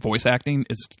the voice acting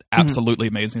is absolutely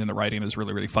amazing, and the writing is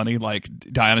really, really funny. Like,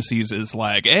 Dionysus is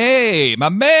like, "Hey, my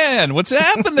man, what's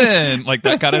happening?" Like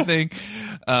that kind of thing.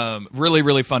 Really,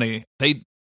 really funny.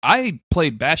 I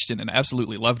played Bastion and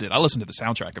absolutely loved it. I listened to the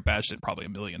soundtrack of Bastion probably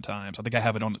 1 million times. I think I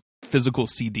have it on physical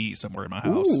CD somewhere in my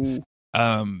house.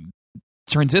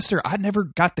 Transistor, I never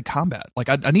got the combat. Like,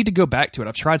 I need to go back to it.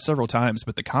 I've tried several times,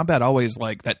 but the combat always,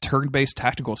 like, that turn-based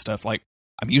tactical stuff, like,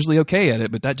 I'm usually okay at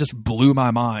it, but that just blew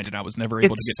my mind, and I was never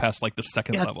able to get past, like, the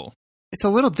second level. It's a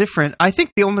little different. I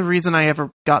think the only reason I ever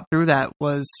got through that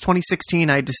was 2016.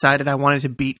 I decided I wanted to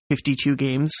beat 52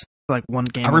 games, like one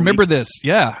game. I remember this.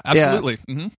 Yeah, absolutely.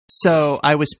 Yeah. Mm-hmm. So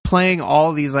I was playing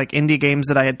all these like indie games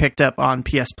that I had picked up on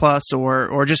PS Plus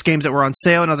or just games that were on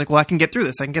sale, and I was like, well, I can get through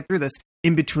this. I can get through this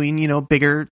in between, you know,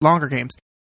 bigger, longer games.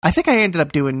 I think I ended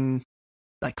up doing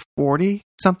like 40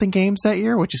 something games that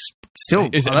year, which is still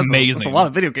amazing. That's a lot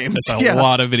of video games. That's a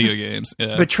lot of video games.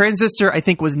 Yeah. But Transistor, I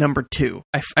think, was number 2.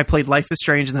 I played Life is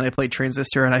Strange, and then I played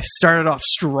Transistor, and I started off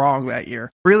strong that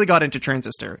year. Really got into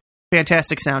Transistor.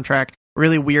 Fantastic soundtrack,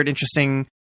 really weird, interesting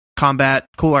combat,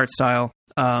 cool art style.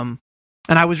 And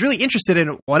I was really interested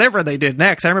in whatever they did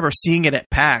next. I remember seeing it at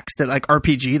PAX, that like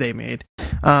RPG they made.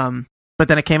 But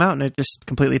then it came out and it just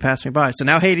completely passed me by. So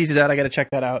now Hades is out. I got to check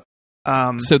that out.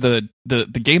 So the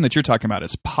game that you're talking about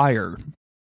is Pyre.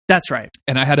 That's right.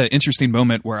 And I had an interesting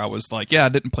moment where I was like, yeah, I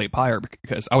didn't play Pyre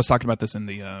because I was talking about this in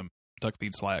the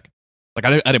Duckfeed Slack. Like,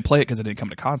 I didn't play it because it didn't come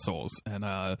to consoles. And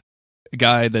a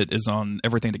guy that is on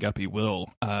Everything to Guppy, Will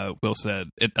said,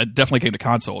 it definitely came to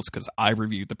consoles because I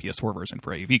reviewed the PS4 version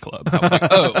for AV Club. And I was like,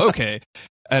 oh, okay.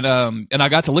 And I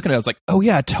got to look at it. I was like, oh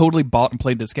yeah, I totally bought and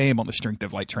played this game on the strength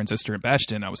of like Transistor and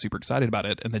Bastion. I was super excited about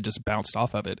it, and then just bounced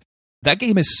off of it. That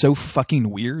game is so fucking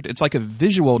weird. It's like a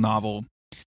visual novel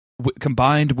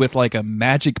combined with like a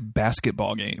magic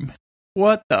basketball game.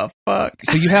 What the fuck?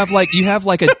 So you have like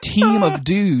a team of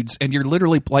dudes, and you're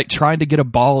literally like trying to get a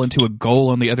ball into a goal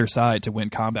on the other side to win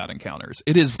combat encounters.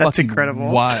 It is That's fucking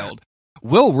incredible. Wild.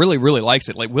 Will really, really likes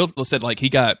it. Like, Will said like he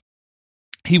got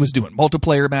he was doing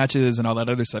multiplayer matches and all that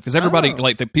other stuff because everybody, Oh.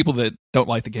 like the people that don't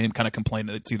like the game, kind of complain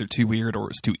that it's either too weird or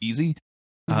it's too easy.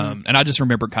 Mhm. And I just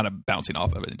remember kind of bouncing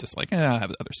off of it and just like, I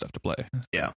have other stuff to play.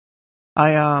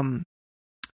 I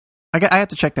have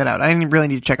to check that out. I didn't really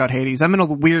need to check out Hades. I'm in a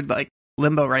weird like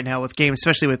limbo right now with games,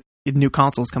 especially with new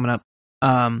consoles coming up.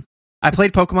 I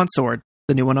played Pokemon Sword,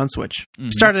 the new one on Switch.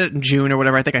 Mhm. Started it in June or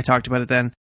whatever. I think I talked about it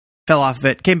then. Fell off of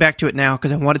it. Came back to it now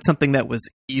because I wanted something that was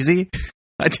easy.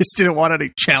 I just didn't want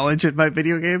any challenge in my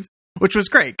video games, which was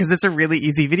great because it's a really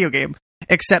easy video game,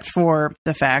 except for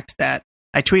the fact that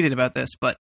I tweeted about this,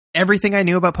 but everything I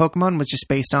knew about Pokemon was just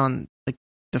based on like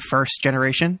the first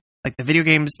generation, like the video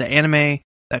games, the anime,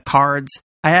 the cards.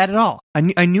 I had it all. I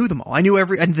knew them all. I knew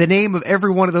the name of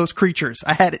every one of those creatures.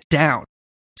 I had it down.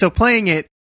 So playing it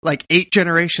like 8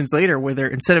 generations later, where there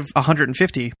instead of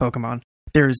 150 Pokemon,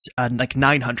 there's like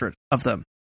 900 of them.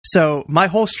 So my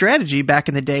whole strategy back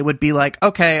in the day would be like,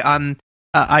 okay, I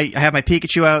have my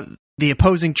Pikachu out. The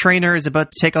opposing trainer is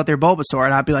about to take out their Bulbasaur,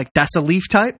 and I'd be like, that's a leaf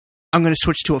type. I'm going to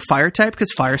switch to a fire type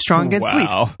because fire's strong against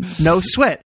leaf. No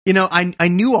sweat. You know, I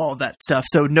knew all of that stuff,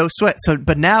 so no sweat. So,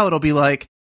 but now it'll be like,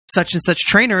 such and such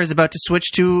trainer is about to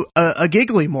switch to a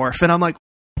Giggly Morph, and I'm like,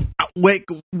 wait,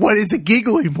 what is a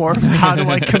Giggly Morph? How do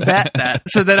I combat that?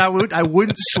 So then I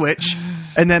wouldn't switch,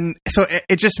 and then so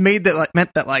it just meant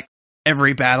that like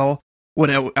every battle would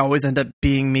always end up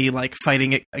being me like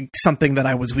fighting something that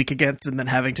I was weak against, and then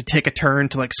having to take a turn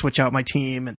to like switch out my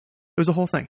team, and it was a whole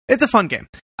thing. It's a fun game.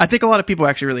 I think a lot of people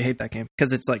actually really hate that game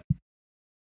because it's like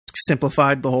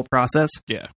simplified the whole process.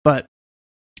 Yeah, but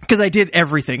because I did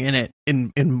everything in it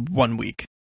in 1 week.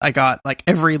 I got like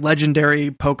every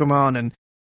legendary Pokemon and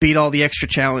beat all the extra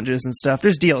challenges and stuff.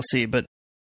 There's DLC, but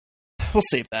we'll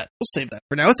save that. We'll save that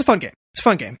for now. It's a fun game. It's a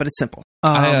fun game, but it's simple.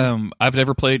 I've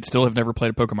never played a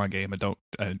Pokemon game.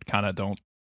 I kind of don't.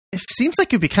 It seems like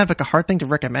it'd be kind of like a hard thing to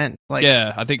recommend. Like,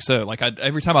 yeah, I think so. Like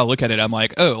every time I look at it, I'm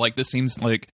like, oh, like this seems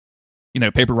like, you know,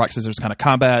 paper, rock, scissors kind of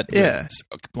combat. Yeah.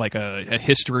 With like a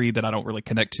history that I don't really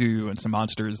connect to, and some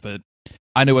monsters that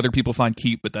I know other people find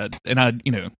cute, but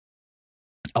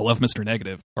I love Mr.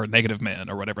 Negative or Negative Man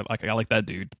or whatever. Like I like that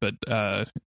dude, but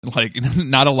like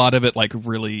not a lot of it. Like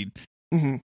really,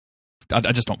 mm-hmm.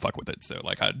 I just don't fuck with it. So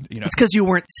like it's because you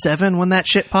weren't 7 when that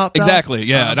shit popped. Exactly.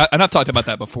 Yeah, and I've talked about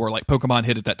that before. Like Pokemon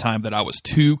hit at that time that I was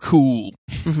too cool.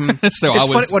 Mm-hmm. So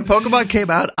it's funny, when Pokemon came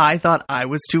out, I thought I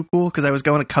was too cool because I was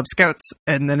going to Cub Scouts,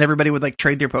 and then everybody would like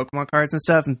trade their Pokemon cards and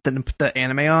stuff, and then put the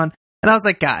anime on, and I was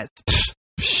like, guys,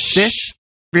 this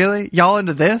really, y'all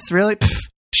into this really?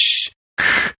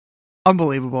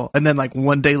 Unbelievable. And then like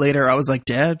one day later, I was like,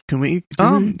 Dad, can we get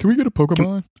a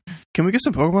Pokemon? Can we get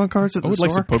some Pokemon cards at the store? I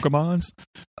would like some Pokemons.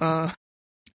 Pokemon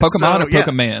so, or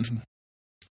Pokemon?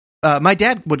 My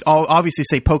dad would obviously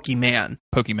say Pokemon.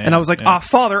 Pokemon. And I was like,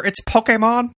 Father, it's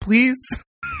Pokemon, please.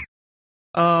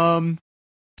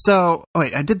 So,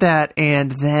 wait, I did that,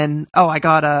 and then, I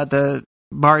got the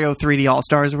Mario 3D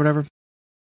All-Stars or whatever.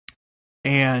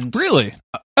 And really?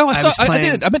 I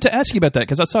did. I meant to ask you about that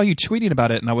because I saw you tweeting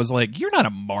about it, and I was like, "You're not a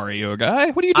Mario guy.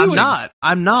 What are you doing?"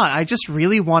 I'm not. I just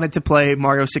really wanted to play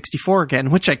Mario 64 again,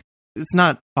 which it's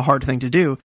not a hard thing to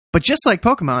do. But just like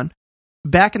Pokemon,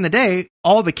 back in the day,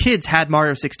 all the kids had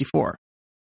Mario 64,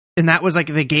 and that was like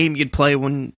the game you'd play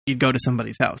when you'd go to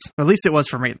somebody's house. Or at least it was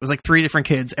for me. It was like 3 different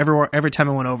kids every time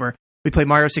I went over. We played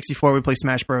Mario 64. We played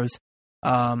Smash Bros.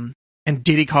 And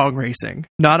Diddy Kong Racing,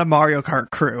 not a Mario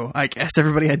Kart crew. I guess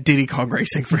everybody had Diddy Kong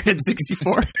Racing for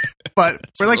N64, but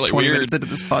we're like really 20 weird. minutes into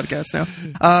this podcast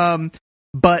now.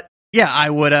 But yeah, I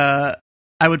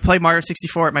would play Mario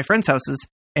 64 at my friends' houses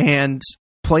and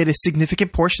played a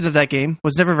significant portion of that game.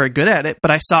 Was never very good at it, but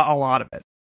I saw a lot of it,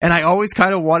 and I always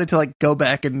kind of wanted to like go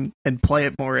back and play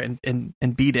it more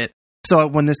and beat it. So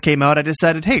when this came out, I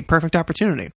decided, hey, perfect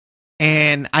opportunity.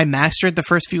 And I mastered the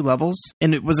first few levels,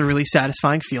 and it was a really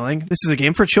satisfying feeling. This is a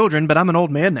game for children, but I'm an old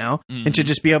man now, and to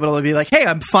just be able to be like, "Hey,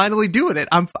 I'm finally doing it.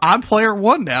 I'm player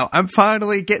 1 now. I'm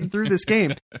finally getting through this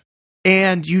game."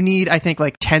 And you need, I think,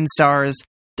 like 10 stars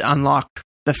to unlock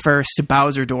the first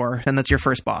Bowser door, and that's your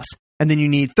first boss. And then you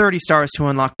need 30 stars to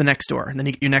unlock the next door, and then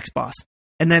you get your next boss.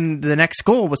 And then the next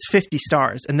goal was 50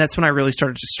 stars, and that's when I really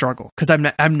started to struggle because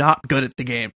I'm not good at the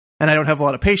game, and I don't have a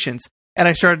lot of patience. And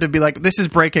I started to be like, this is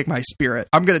breaking my spirit.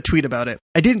 I'm going to tweet about it.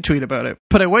 I didn't tweet about it,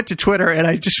 but I went to Twitter and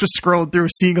I just was scrolling through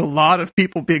seeing a lot of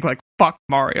people being like, fuck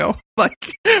Mario. Like,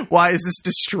 why is this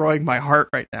destroying my heart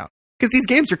right now? Because these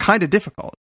games are kind of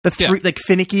difficult. Like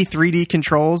finicky 3D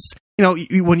controls. You know,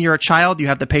 when you're a child, you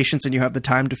have the patience and you have the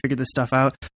time to figure this stuff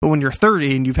out. But when you're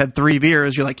 30 and you've had 3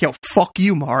 beers, you're like, yo, fuck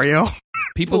you, Mario.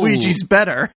 Luigi's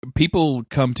better. People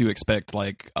come to expect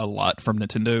like a lot from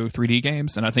Nintendo 3D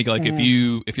games, and I think like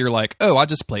if you're like, oh, I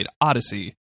just played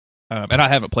Odyssey, and I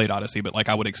haven't played Odyssey, but like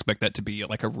I would expect that to be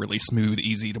like a really smooth,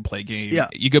 easy to play game. Yeah.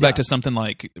 You go back to something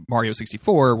like Mario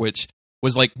 64, which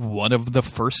was like one of the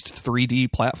first 3D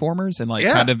platformers, and like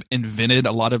kind of invented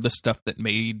a lot of the stuff that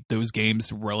made those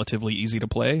games relatively easy to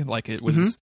play. Like it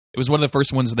was. It was one of the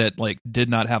first ones that like did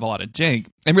not have a lot of jank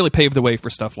and really paved the way for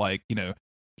stuff like,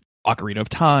 Ocarina of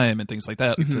Time and things like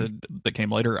that that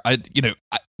came later.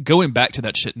 Going back to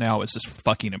that shit now is just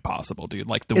fucking impossible, dude.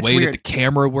 Like the way that the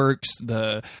camera works,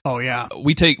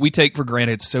 we take for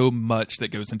granted so much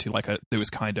that goes into like those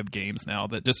kind of games now,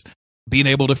 that just being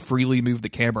able to freely move the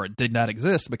camera did not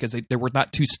exist because there were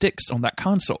not two sticks on that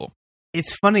console.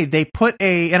 It's funny, they put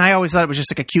and I always thought it was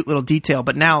just like a cute little detail,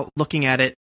 but now looking at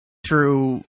it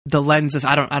through the lens of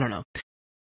I don't know.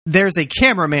 There's a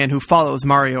cameraman who follows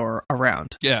Mario around.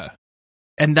 Yeah.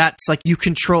 And that's like you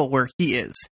control where he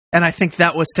is. And I think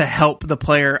that was to help the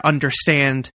player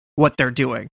understand what they're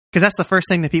doing. Because that's the first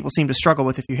thing that people seem to struggle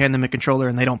with if you hand them a controller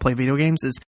and they don't play video games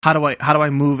is how do I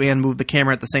move the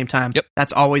camera at the same time? Yep.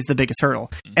 That's always the biggest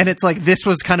hurdle. And it's like this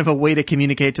was kind of a way to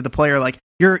communicate to the player like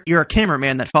you're a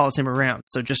cameraman that follows him around.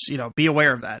 So just, be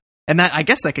aware of that. And that I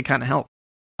guess that could kind of help.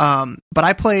 But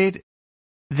I played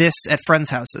this at friends'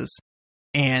 houses,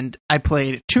 and I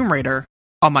played Tomb Raider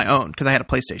on my own because I had a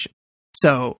PlayStation.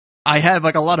 So I have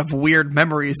like a lot of weird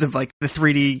memories of like the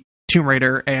 3D Tomb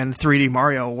Raider and 3D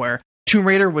Mario, where Tomb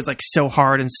Raider was like so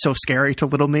hard and so scary to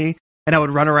little me, and I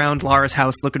would run around Lara's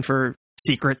house looking for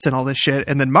secrets and all this shit.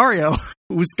 And then Mario,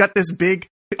 who's got this big,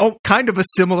 kind of a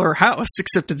similar house,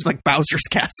 except it's like Bowser's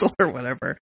castle or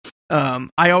whatever.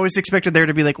 I always expected there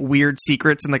to be like weird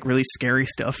secrets and like really scary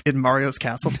stuff in Mario's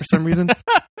castle for some reason.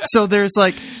 So there's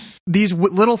like these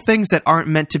little things that aren't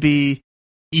meant to be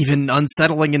even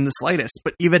unsettling in the slightest.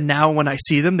 But even now when I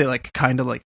see them, they like kind of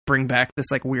like bring back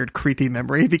this like weird creepy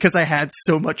memory because I had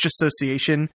so much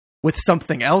association with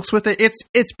something else with it.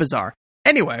 It's bizarre.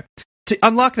 Anyway, to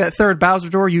unlock that third Bowser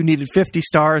door, you needed 50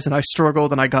 stars, and I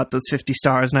struggled and I got those 50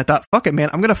 stars, and I thought, fuck it, man,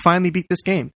 I'm going to finally beat this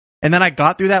game. And then I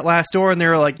got through that last door, and they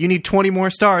were like, you need 20 more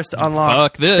stars to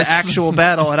unlock the actual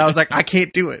battle. And I was like, I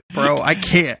can't do it, bro. I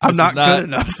can't. I'm not good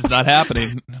enough. This is not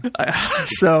happening.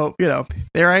 So,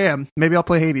 there I am. Maybe I'll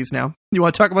play Hades now. You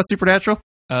want to talk about Supernatural?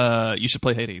 You should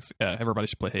play Hades. Yeah, everybody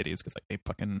should play Hades because that game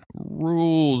fucking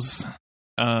rules.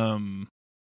 Yeah,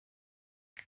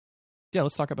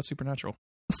 let's talk about Supernatural.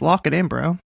 Let's lock it in,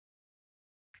 bro.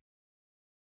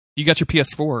 You got your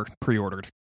PS4 pre-ordered.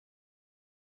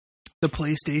 The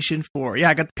PlayStation 4. Yeah,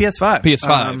 I got the PS5.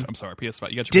 PS5. I'm sorry, PS5.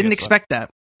 You got your didn't PS5. expect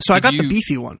that. So I got the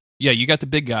beefy one. Yeah, you got the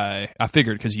big guy. I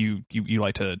figured because you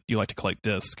like to collect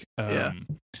disc. Yeah.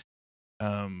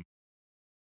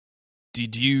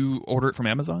 Did you order it from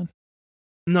Amazon?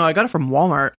 No, I got it from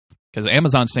Walmart. Because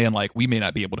Amazon's saying like we may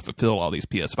not be able to fulfill all these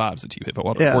PS5s that you have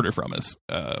ordered from us.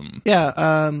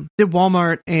 Did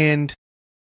Walmart and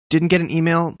didn't get an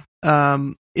email.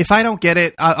 If I don't get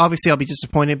it, obviously I'll be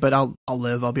disappointed, but I'll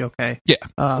live. I'll be okay. Yeah.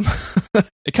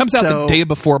 It comes out the day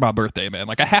before my birthday, man.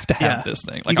 Like I have to have this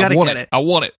thing. Like I want it. I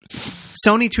want it.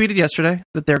 Sony tweeted yesterday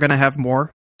that they're going to have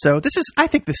more. So I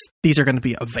think these are going to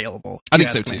be available. I think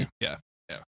so too. Yeah.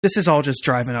 This is all just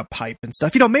driving up hype and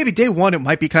stuff. Maybe day one it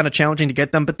might be kind of challenging to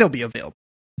get them, but they'll be available.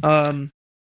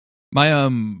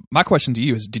 My question to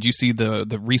you is: did you see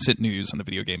the recent news on the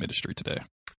video game industry today?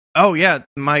 Oh yeah,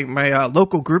 my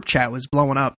local group chat was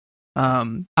blowing up.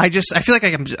 I feel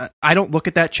like I don't look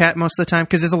at that chat most of the time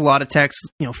because there's a lot of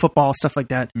text, football stuff like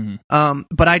that. Mm-hmm.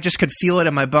 But I just could feel it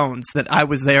in my bones that I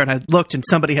was there and I looked and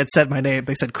somebody had said my name.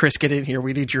 They said, "Chris, get in here.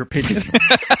 We need your opinion."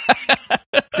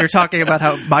 They're talking about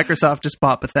how Microsoft just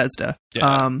bought Bethesda.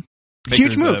 Yeah.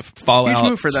 Huge move. Fallout, huge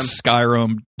move for them.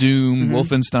 Skyrim, Doom,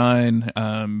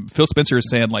 Wolfenstein. Phil Spencer is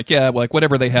saying like, yeah, like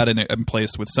whatever they had in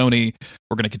place with Sony,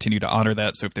 we're going to continue to honor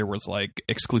that. So if there was like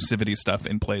exclusivity stuff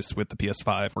in place with the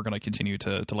PS5, we're going to continue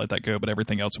to let that go. But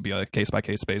everything else will be a case by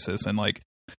case basis. And like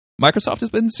Microsoft has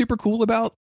been super cool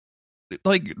about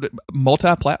like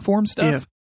multi-platform stuff. Yeah.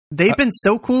 They've been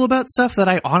so cool about stuff that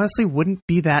I honestly wouldn't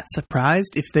be that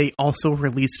surprised if they also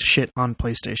released shit on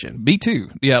PlayStation. Me too.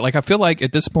 Yeah, like I feel like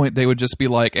at this point they would just be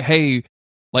like, hey,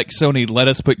 like Sony, let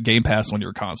us put Game Pass on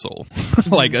your console.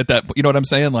 Like at that, you know what I'm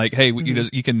saying? Like, hey,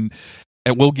 you can,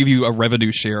 and we'll give you a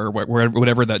revenue share or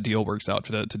whatever that deal works out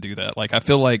to do that. Like I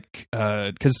feel like,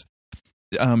 because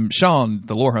Sean,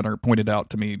 the lore hunter, pointed out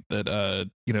to me that,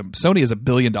 Sony is $1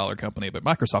 billion company, but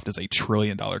Microsoft is $1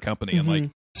 trillion company. And like,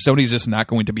 Sony's just not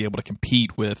going to be able to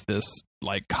compete with this,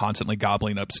 like constantly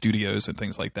gobbling up studios and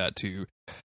things like that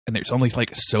and and there's only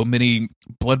like so many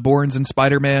Bloodborns and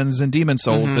Spider-Mans and Demon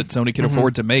Souls that Sony can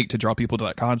afford to make to draw people to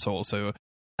that console. So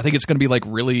I think it's going to be like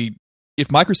really, if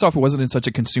Microsoft wasn't in such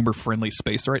a consumer-friendly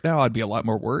space right now, I'd be a lot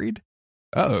more worried.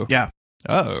 Uh-oh. Yeah.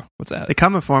 Uh-oh. What's that? They're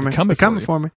coming for me. They're coming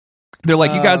for me. They're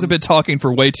like, you guys have been talking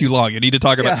for way too long. You need to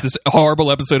talk about this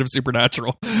horrible episode of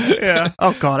Supernatural. Yeah.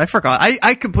 Oh, God, I forgot.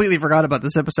 I completely forgot about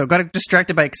this episode. Got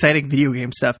distracted by exciting video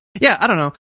game stuff. Yeah, I don't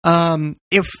know.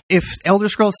 If Elder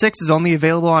Scrolls 6 is only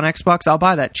available on Xbox, I'll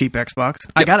buy that cheap Xbox.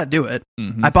 Yep. I gotta do it.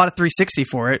 I bought a 360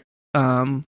 for it.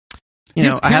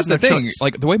 Here's I have the thing. choice.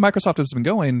 Like, the way Microsoft has been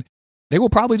going, they will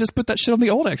probably just put that shit on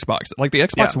the old Xbox. Like, the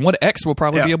Xbox One X will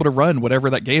probably be able to run whatever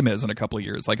that game is in a couple of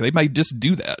years. Like, they might just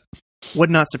do that.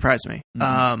 Would not surprise me.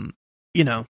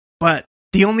 But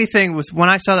the only thing was when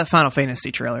I saw that Final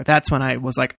Fantasy trailer, that's when I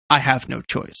was like, I have no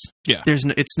choice. Yeah.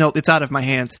 It's out of my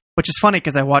hands, which is funny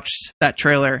because I watched that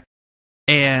trailer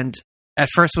and at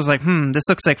first was like, this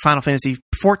looks like Final Fantasy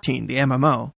 14, the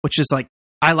MMO, which is like,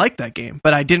 I like that game,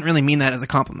 but I didn't really mean that as a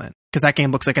compliment because that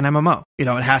game looks like an MMO. It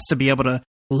has to be able to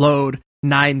load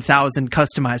 9,000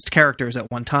 customized characters at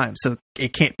one time, so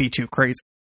it can't be too crazy.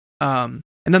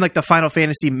 And then like the Final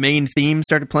Fantasy main theme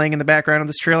started playing in the background of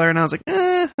this trailer, and I was like,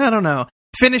 I don't know.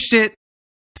 Finished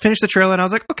the trailer, and I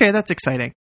was like, okay, that's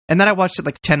exciting. And then I watched it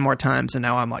like 10 more times, and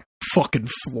now I'm like fucking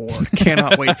floored.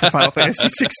 Cannot wait for Final Fantasy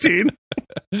 16.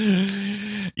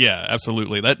 Yeah,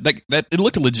 absolutely. That it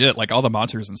looked legit. Like all the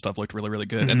monsters and stuff looked really, really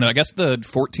good. And I guess the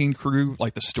 14 crew,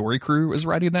 like the story crew, is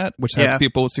writing that, which has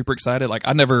people super excited. Like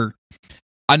I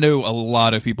know a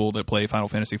lot of people that play Final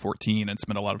Fantasy 14 and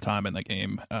spend a lot of time in that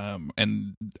game,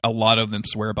 and a lot of them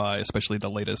swear by, especially the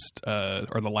latest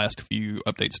or the last few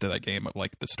updates to that game.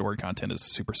 Like the story content is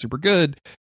super, super good.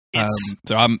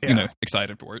 So I'm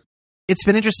excited for it. It's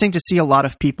been interesting to see a lot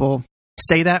of people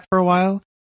say that for a while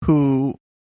who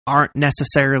aren't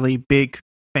necessarily big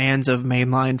fans of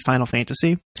mainline Final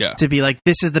Fantasy. Yeah. To be like,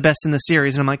 this is the best in the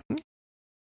series, and I'm like,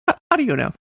 how do you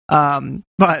know?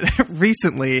 But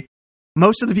recently,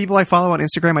 most of the people I follow on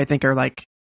Instagram, I think, are like,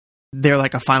 they're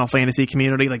like a Final Fantasy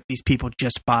community. Like, these people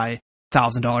just buy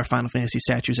 $1,000 Final Fantasy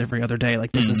statues every other day.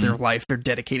 Like, this is their life. They're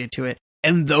dedicated to it.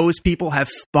 And those people have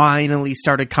finally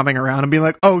started coming around and being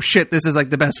like, oh shit, this is like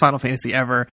the best Final Fantasy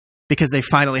ever. Because they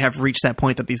finally have reached that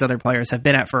point that these other players have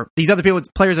been at for... These other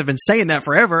players have been saying that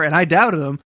forever, and I doubted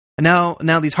them. And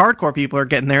now these hardcore people are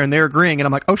getting there, and they're agreeing, and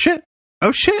I'm like, oh shit.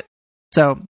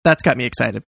 So that's got me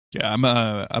excited. Yeah,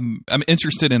 I'm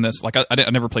interested in this. Like, I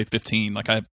never played 15. Like,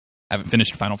 I haven't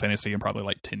finished Final Fantasy in probably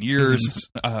like 10 years.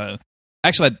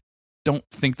 Actually, I don't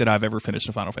think that I've ever finished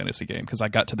a Final Fantasy game because I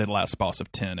got to the last boss of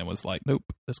 10 and was like, nope,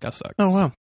 this guy sucks. Oh,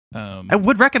 wow. I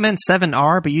would recommend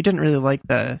 7R, but you didn't really like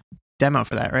the demo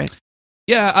for that, right?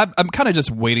 Yeah, I'm kind of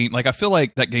just waiting. Like, I feel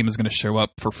like that game is going to show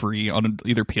up for free on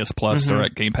either PS Plus or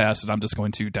at Game Pass, and I'm just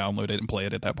going to download it and play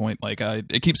it at that point. Like,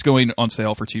 it keeps going on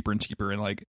sale for cheaper and cheaper, and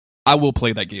like, I will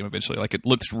play that game eventually. Like, it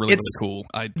looks really cool.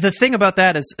 The thing about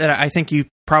that is that I think you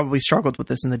probably struggled with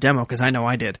this in the demo, because I know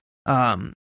I did.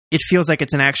 It feels like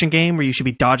it's an action game where you should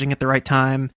be dodging at the right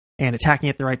time and attacking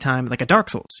at the right time, like a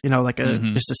Dark Souls, like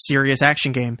just a serious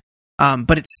action game.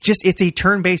 But it's a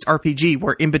turn-based RPG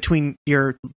where in between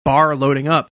your bar loading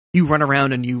up, you run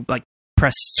around and you like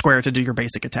press square to do your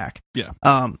basic attack. Yeah.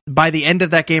 By the end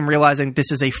of that game, realizing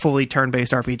this is a fully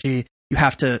turn-based RPG, you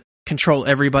have to control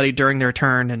everybody during their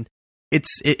turn, and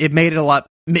it made it a lot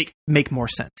make more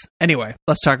sense. Anyway,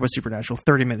 let's talk about Supernatural.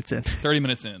 30 minutes in. 30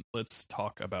 minutes in. Let's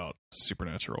talk about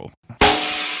Supernatural.